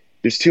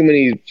 there's too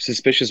many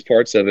suspicious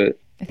parts of it.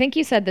 I think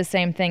you said the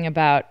same thing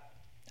about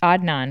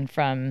Adnan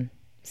from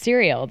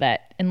Serial,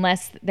 that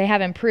unless they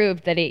haven't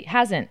proved that it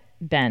hasn't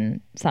been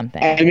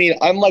something. I mean,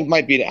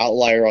 might be an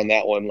outlier on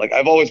that one. Like,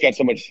 I've always got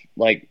so much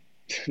like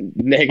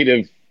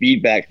negative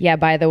feedback. Yeah,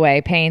 by the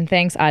way, Payne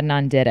thinks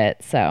Adnan did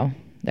it. So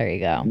there you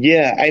go.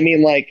 Yeah, I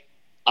mean, like,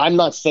 I'm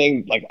not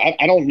saying, like,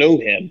 I don't know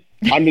him.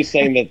 I'm just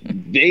saying that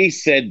they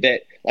said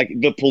that, like,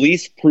 the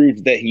police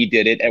proved that he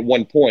did it at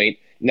one point.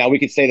 Now we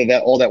could say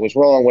that all that was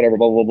wrong, whatever,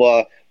 blah, blah,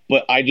 blah.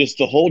 But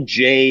the whole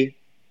Jay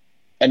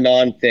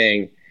Anon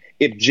thing,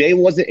 if Jay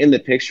wasn't in the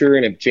picture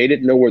and if Jay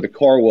didn't know where the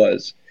car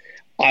was,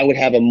 I would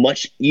have a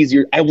much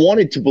easier, I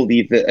wanted to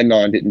believe that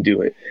Anon didn't do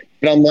it.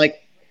 But I'm like,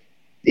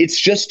 it's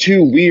just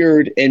too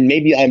weird and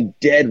maybe I'm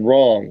dead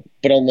wrong.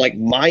 But I'm like,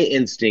 my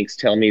instincts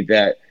tell me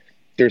that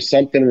there's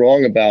something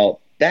wrong about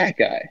that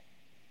guy.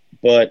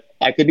 But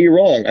I could be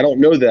wrong. I don't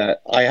know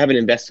that. I haven't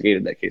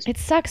investigated that case. It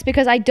sucks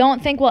because I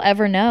don't think we'll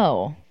ever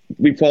know.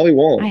 We probably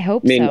won't. I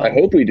hope so. I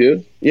hope we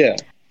do. Yeah,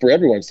 for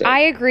everyone's sake.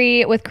 I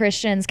agree with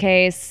Christian's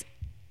case.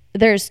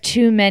 There's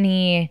too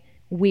many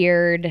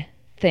weird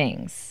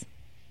things.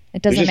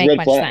 It doesn't make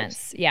much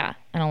sense. Yeah,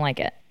 I don't like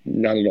it.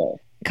 Not at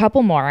all.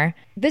 Couple more.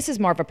 This is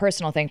more of a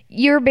personal thing.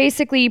 You're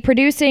basically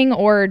producing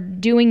or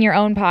doing your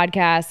own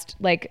podcast,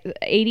 like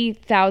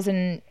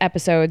 80,000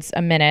 episodes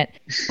a minute.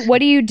 What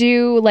do you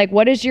do? Like,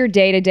 what does your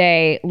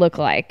day-to-day look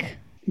like?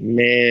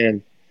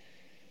 Man,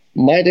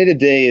 my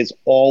day-to-day is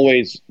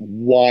always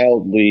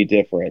wildly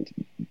different.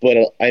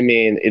 But, I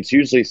mean, it's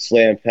usually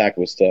slam-packed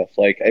with stuff.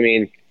 Like, I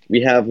mean,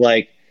 we have,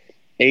 like,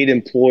 8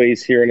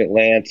 employees here in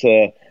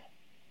Atlanta.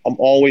 I'm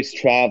always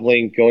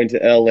traveling, going to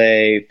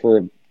LA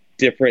for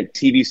different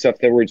TV stuff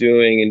that we're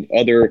doing and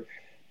other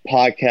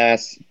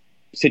podcast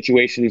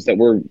situations that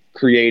we're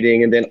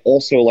creating. And then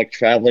also like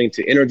traveling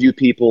to interview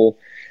people,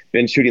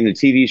 been shooting the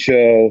TV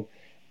show,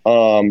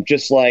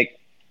 just like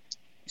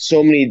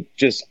so many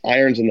just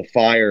irons in the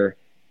fire.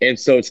 And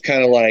so it's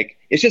kind of like,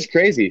 it's just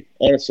crazy,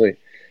 honestly.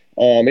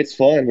 It's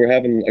fun. We're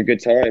having a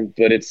good time,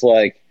 but it's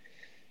like,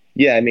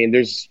 yeah, I mean,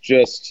 it's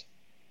just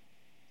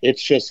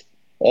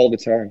all the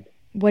time.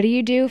 What do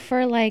you do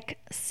for like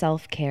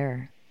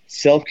self-care?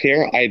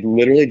 self-care, I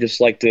literally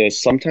just like to,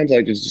 sometimes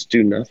I just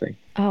do nothing.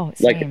 Oh,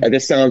 Like, same.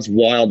 this sounds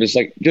wild.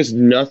 Just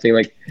nothing.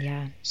 Like,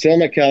 Yeah. sit on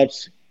my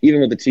couch,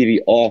 even with the TV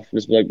off,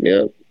 just be like,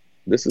 yeah,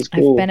 this is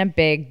cool. I've been a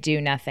big do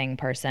nothing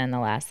person the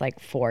last like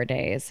 4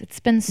 days. It's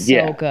been so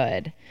Yeah.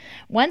 good.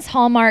 Once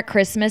Hallmark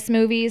Christmas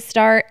movies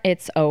start,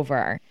 it's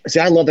over. See,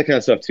 I love that kind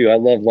of stuff too. I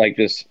love like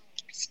just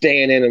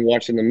staying in and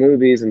watching the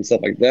movies and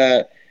stuff like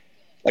that.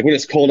 Like when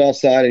it's cold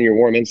outside and you're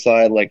warm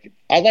inside, like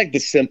I like the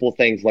simple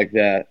things like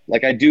that.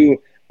 Like I do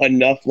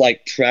enough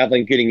like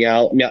traveling, getting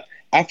out. I mean,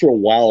 after a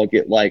while, I'll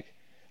get like,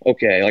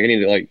 okay, like I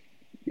need to like,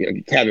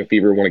 get cabin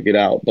fever, want to get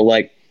out. But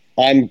like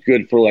I'm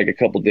good for like a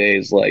couple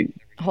days, like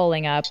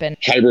Holding up and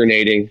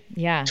hibernating.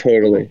 yeah.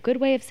 Totally. Good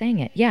way of saying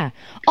it. Yeah.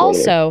 Totally.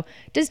 Also,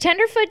 does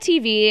Tenderfoot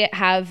TV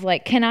have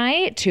like, can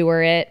I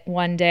tour it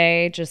one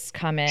day? Just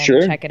come in,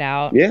 Sure. check it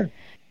out. Yeah,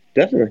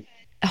 definitely.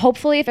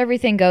 Hopefully, if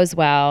everything goes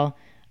well,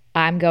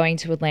 I'm going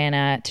to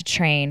Atlanta to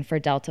train for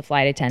Delta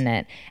flight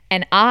attendant.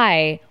 And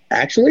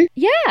Actually,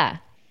 yeah,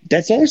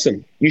 that's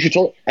awesome. You should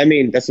I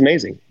mean, that's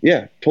amazing.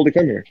 Yeah, totally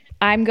come here.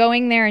 I'm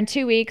going there in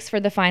 2 weeks for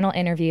the final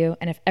interview.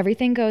 And if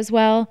everything goes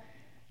well,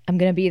 I'm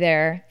going to be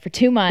there for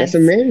 2 months.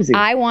 That's amazing.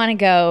 I want to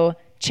go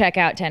check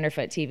out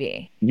Tenderfoot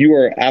TV. You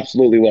are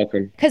absolutely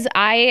welcome. Because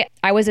I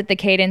was at the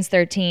Cadence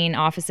 13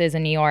 offices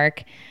in New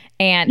York.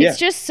 And it's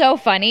Yeah. just so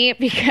funny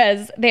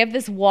because they have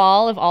this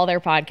wall of all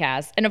their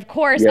podcasts. And of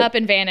course, Yep. Up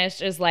and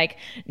Vanished is like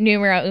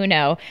numero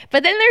uno.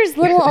 But then there's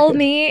little old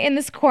me in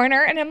this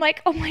corner. And I'm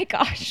like, oh my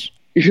gosh.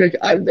 You're like,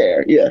 I'm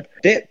there. Yeah.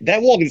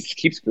 That wall just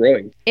keeps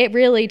growing. It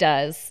really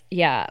does.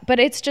 Yeah. But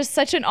it's just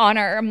such an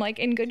honor. I'm like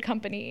in good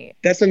company.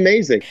 That's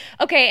amazing.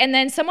 Okay. And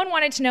then someone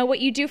wanted to know what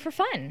you do for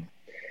fun.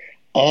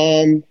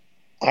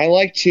 I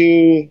like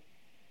to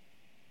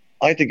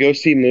go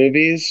see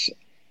movies.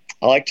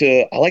 I like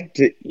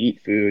to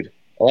eat food.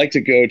 I like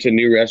to go to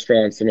new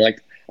restaurants and I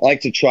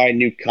like to try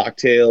new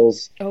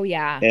cocktails Oh,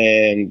 yeah.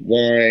 and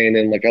wine,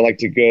 and like I like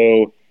to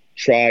go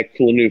try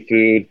cool new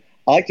food.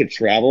 I like to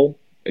travel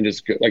and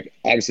just go, like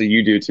obviously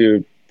you do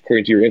too,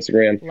 according to your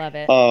Instagram. Love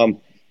it.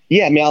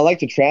 Yeah, I mean I like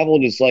to travel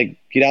and just like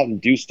get out and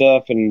do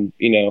stuff, and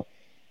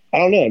I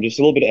don't know, just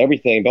a little bit of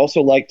everything, but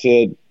also like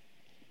to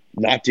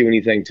not do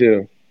anything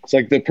too. It's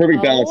like the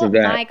perfect balance of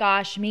that. Oh my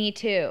gosh, me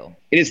too.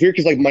 And it's weird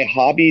because like my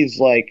hobbies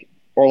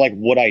are like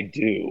what I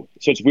do.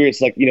 So it's weird.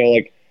 It's like,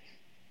 like,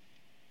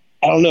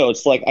 I don't know.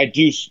 It's like I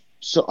do.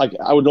 So like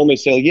I would normally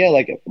say, like, yeah,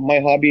 like my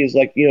hobby is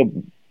like,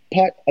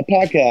 a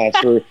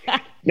podcast or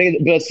maybe,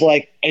 but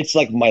it's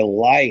like my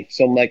life.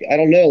 So I'm like, I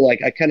don't know.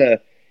 Like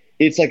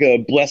it's like a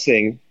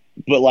blessing,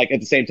 but like at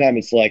the same time,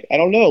 it's like, I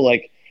don't know,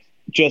 like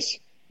just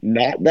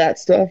not that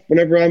stuff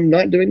whenever I'm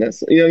not doing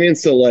this. You know what I mean?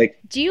 So like,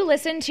 Do you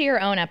listen to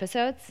your own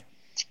episodes?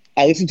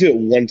 I listen to it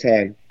one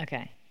time.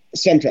 Okay.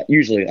 Sometimes,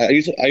 usually, I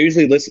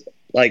usually listen,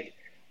 like,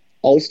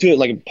 I'll listen to it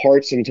like in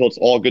parts until it's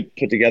all good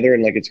put together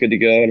and like it's good to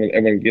go and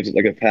everyone gives it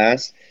like a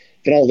pass.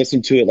 Then I'll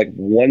listen to it like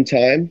one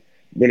time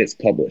when it's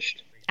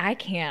published. I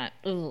can't.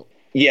 Ugh.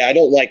 Yeah, I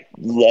don't like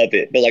love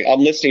it, but like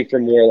I'm listening for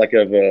more like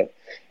of a,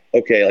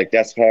 okay, like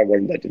that's how I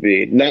wanted that to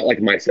be. Not like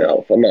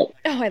myself. I'm not.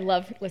 Oh, I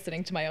love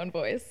listening to my own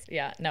voice.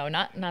 Yeah. No,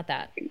 not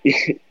that.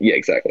 Yeah,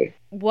 exactly.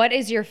 What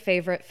is your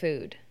favorite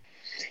food?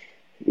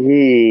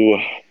 Ooh,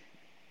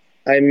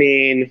 I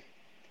mean,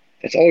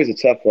 it's always a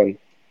tough one.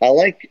 I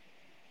like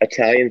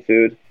Italian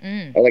food.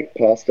 I like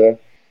pasta.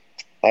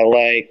 I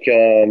like,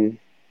 I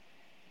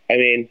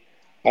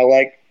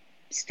like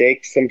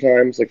steaks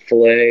sometimes, like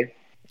filet.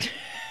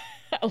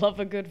 I love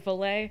a good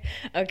filet.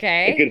 A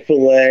Okay. good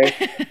filet.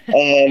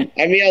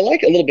 I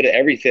like a little bit of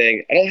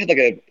everything. I don't have like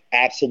an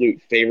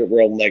absolute favorite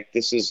where I'm like,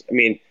 this is, I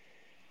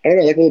don't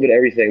know, I like a little bit of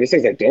everything. There's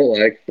things I don't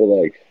like, but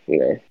like,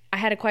 I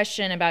had a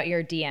question about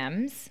your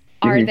DMs.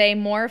 Are they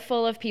more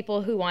full of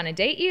people who want to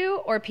date you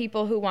or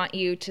people who want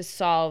you to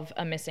solve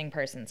a missing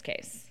persons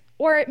case?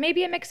 Or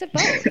maybe a mix of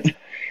both?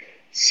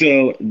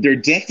 So they're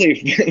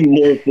definitely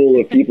more full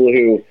of people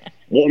who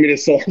want me to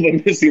solve a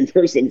missing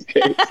persons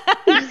case.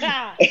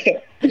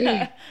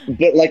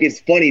 But like, it's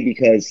funny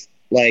because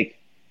like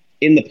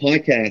in the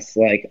podcast,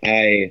 like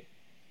I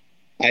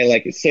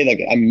like say like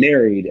I'm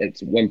married at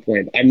one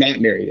point. I'm not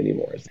married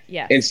anymore.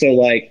 Yes. And so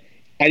like,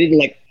 I didn't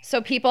like,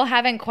 So people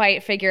haven't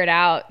quite figured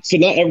out. so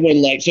not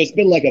everyone like, so it's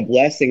been like a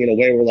blessing in a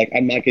way where like,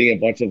 I'm not getting a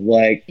bunch of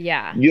like,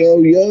 Yeah. yo,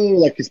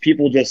 like, cause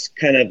people just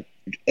kind of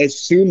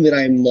assume that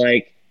I'm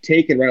like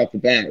taken right off the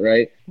bat.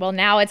 Right. Well,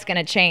 now it's going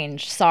to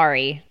change.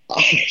 Sorry. Oh,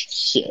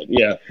 shit.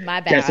 Yeah.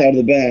 My Cat's bad. out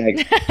of the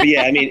bag. But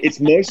yeah, it's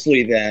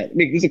mostly that.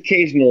 There's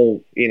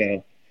occasional,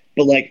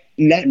 but like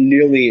not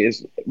nearly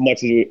as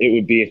much as it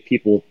would be if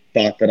people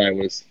thought that I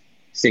was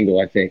single,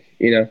 I think,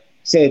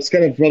 So it's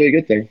kind of probably a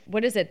good thing.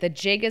 What is it? The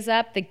jig is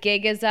up. The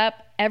gig is up.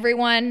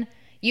 Everyone,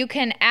 you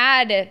can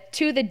add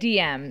to the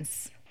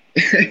DMs.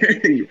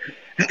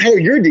 How are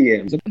your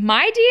DMs?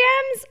 My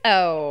DMs?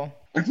 Oh.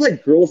 I feel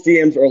like girls'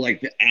 DMs are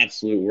like the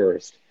absolute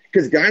worst.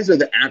 Because guys are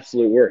the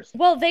absolute worst.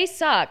 Well, they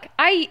suck.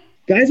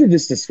 Guys are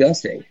just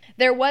disgusting.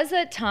 There was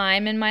a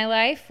time in my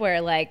life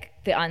where like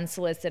the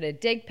unsolicited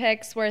dick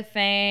pics were a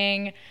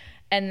thing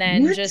And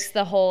then What? just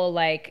the whole,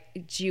 like,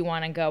 do you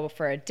want to go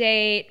for a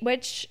date?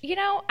 Which, you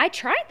know, I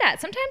tried that.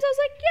 Sometimes I was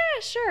like,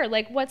 yeah, sure.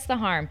 Like, what's the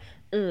harm?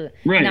 Ugh,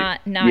 Right. Not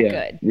Yeah,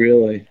 good.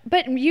 Really?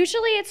 But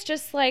usually it's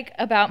just like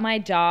about my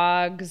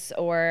dogs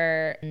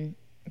or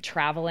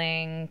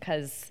traveling,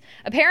 because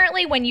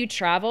apparently when you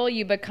travel,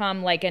 you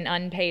become like an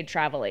unpaid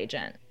travel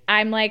agent.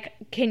 I'm like,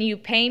 can you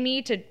pay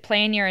me to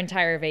plan your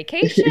entire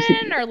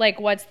vacation or like,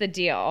 what's the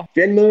deal?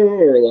 Venmo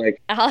or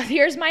like?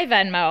 Here's my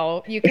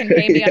Venmo. You can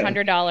pay me Yeah.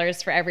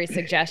 $100 for every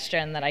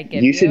suggestion that I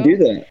give you. You should do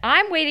that.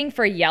 I'm waiting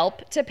for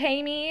Yelp to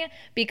pay me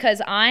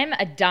because I'm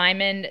a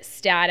diamond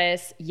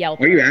status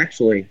Yelper. Are you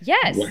actually?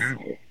 Yes. Wow.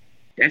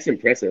 That's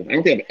impressive. I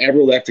don't think I've ever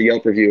left a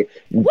Yelp review.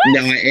 What?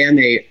 Now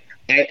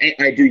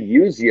I do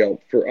use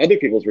Yelp for other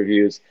people's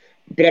reviews,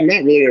 but I'm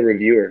not really a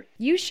reviewer.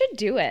 You should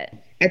do it.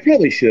 I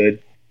probably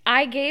should.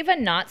 I gave a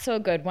not so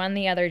good one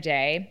the other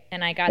day,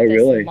 and I got Oh, this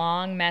really?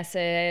 long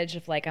message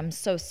of like, I'm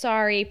so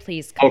sorry,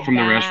 please come From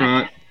the back.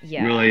 restaurant?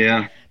 Yeah. Really?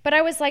 Yeah. But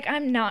I was like,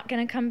 I'm not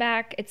gonna come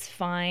back. It's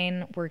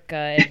fine. We're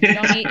good.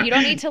 You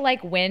don't need to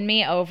like win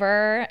me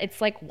over.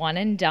 It's like one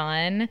and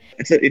done.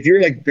 So if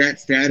you're like that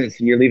status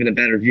and you're leaving a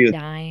bad review,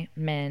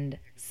 Diamond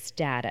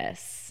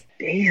status.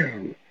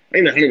 damn. I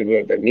don't even know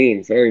what that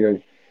means. I don't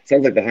even.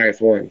 Sounds like the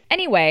highest one.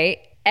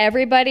 Anyway,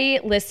 everybody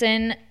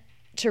listen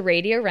to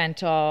Radio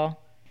Rental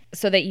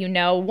so that you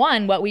know,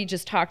 one, what we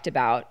just talked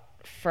about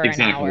for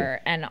Exactly. an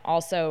hour, and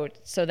also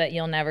so that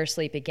you'll never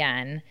sleep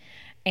again.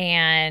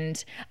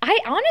 And I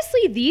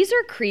honestly, these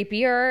are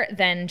creepier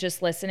than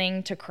just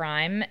listening to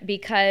crime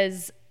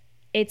because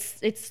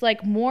it's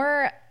like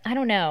more, I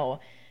don't know.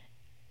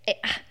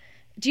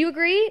 Do you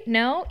agree?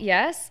 No?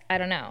 Yes? I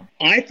don't know.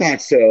 I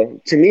thought so.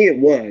 To me, it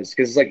was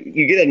because like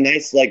you get a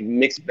nice like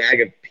mixed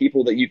bag of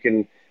people that you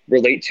can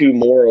relate to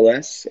more or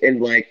less,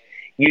 and like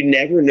you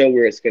never know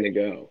where it's gonna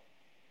go.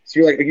 So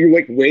you're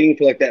like waiting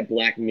for like that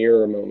Black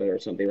Mirror moment or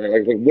something, right?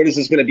 Like what is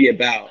this gonna be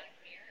about?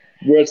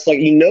 Where it's like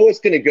you know it's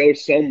gonna go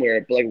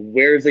somewhere, but like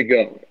where's it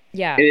going?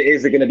 Yeah.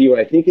 Is it gonna be what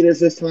I think it is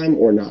this time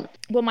or not?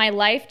 Well, my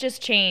life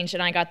just changed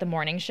and I got the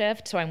morning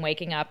shift, so I'm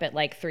waking up at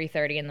like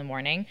 3:30 in the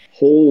morning.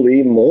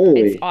 Holy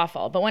moly! It's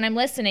awful. But when I'm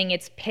listening,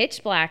 it's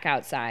pitch black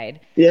outside.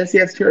 Yes,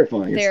 it's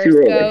terrifying. It's There's too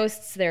early.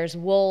 ghosts, there's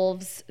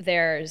wolves,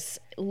 there's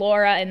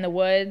Laura in the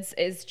woods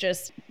is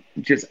just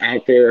Just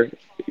out there.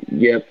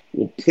 Yep.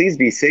 Well, please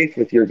be safe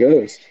with your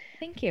ghost.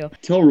 thank you.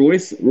 Tell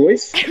Royce.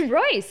 Royce?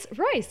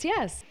 Royce,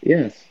 yes.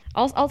 Yes.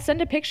 I'll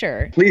send a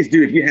picture. Please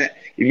do. If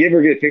you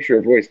ever get a picture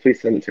of Royce,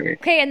 please send it to me.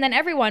 Okay, and then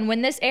everyone,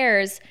 when this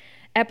airs,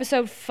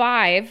 episode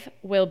 5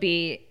 will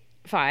be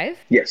 5.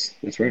 Yes,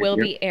 that's right. Will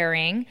Yep. be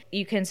airing.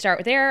 You can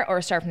start there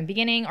or start from the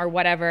beginning or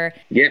whatever.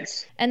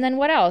 Yes. And then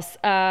what else?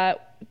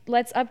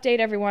 Let's update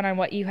everyone on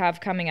what you have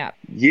coming up.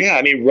 Yeah,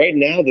 I mean, right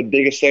now the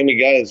biggest thing we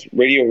got is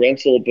Radio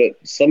Rental, but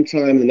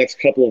sometime in the next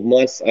couple of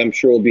months, I'm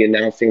sure we'll be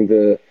announcing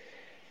the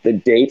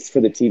dates for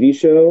the TV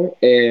show,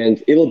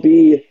 and it'll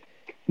be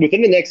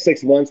within the next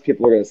 6 months.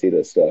 People are going to see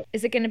this stuff.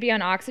 Is it going to be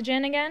on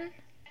Oxygen again?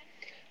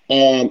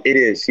 It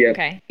is, yeah.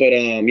 Okay. But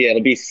yeah,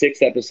 it'll be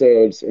 6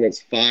 episodes, and it's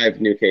 5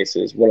 new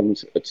cases. One of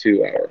them's a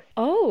 2-hour.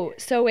 Oh,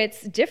 so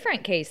it's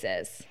different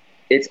cases.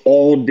 It's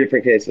all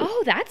different cases.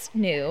 Oh, that's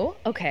new.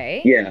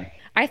 Okay. Yeah.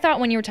 I thought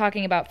when you were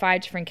talking about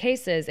 5 different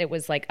cases, it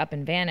was like up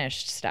and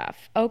vanished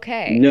stuff.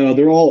 Okay. No,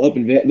 they're all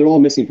they're all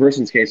missing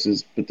persons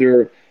cases, but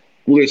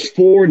there's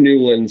 4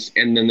 new ones,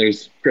 and then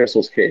there's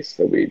Crystal's case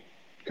that we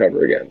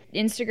cover again.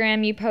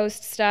 Instagram, you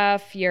post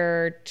stuff.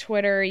 Your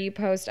Twitter, you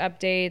post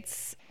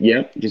updates.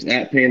 Yep, just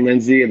at Payne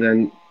Lindsay, and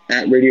then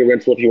at Radio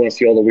Rental if you want to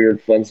see all the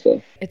weird fun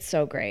stuff. It's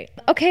so great.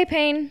 Okay,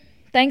 Payne.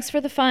 Thanks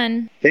for the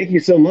fun. Thank you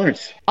so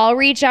much. I'll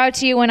reach out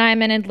to you when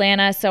I'm in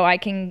Atlanta so I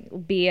can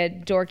be a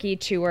dorky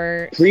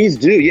tour. Please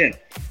do, yeah.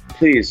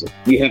 Please,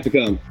 you have to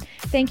come.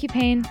 Thank you,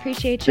 Payne.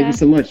 Appreciate you. Thank you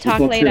so much. Talk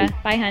We'll talk later. soon.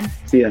 Bye, hun.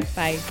 See ya.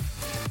 Bye.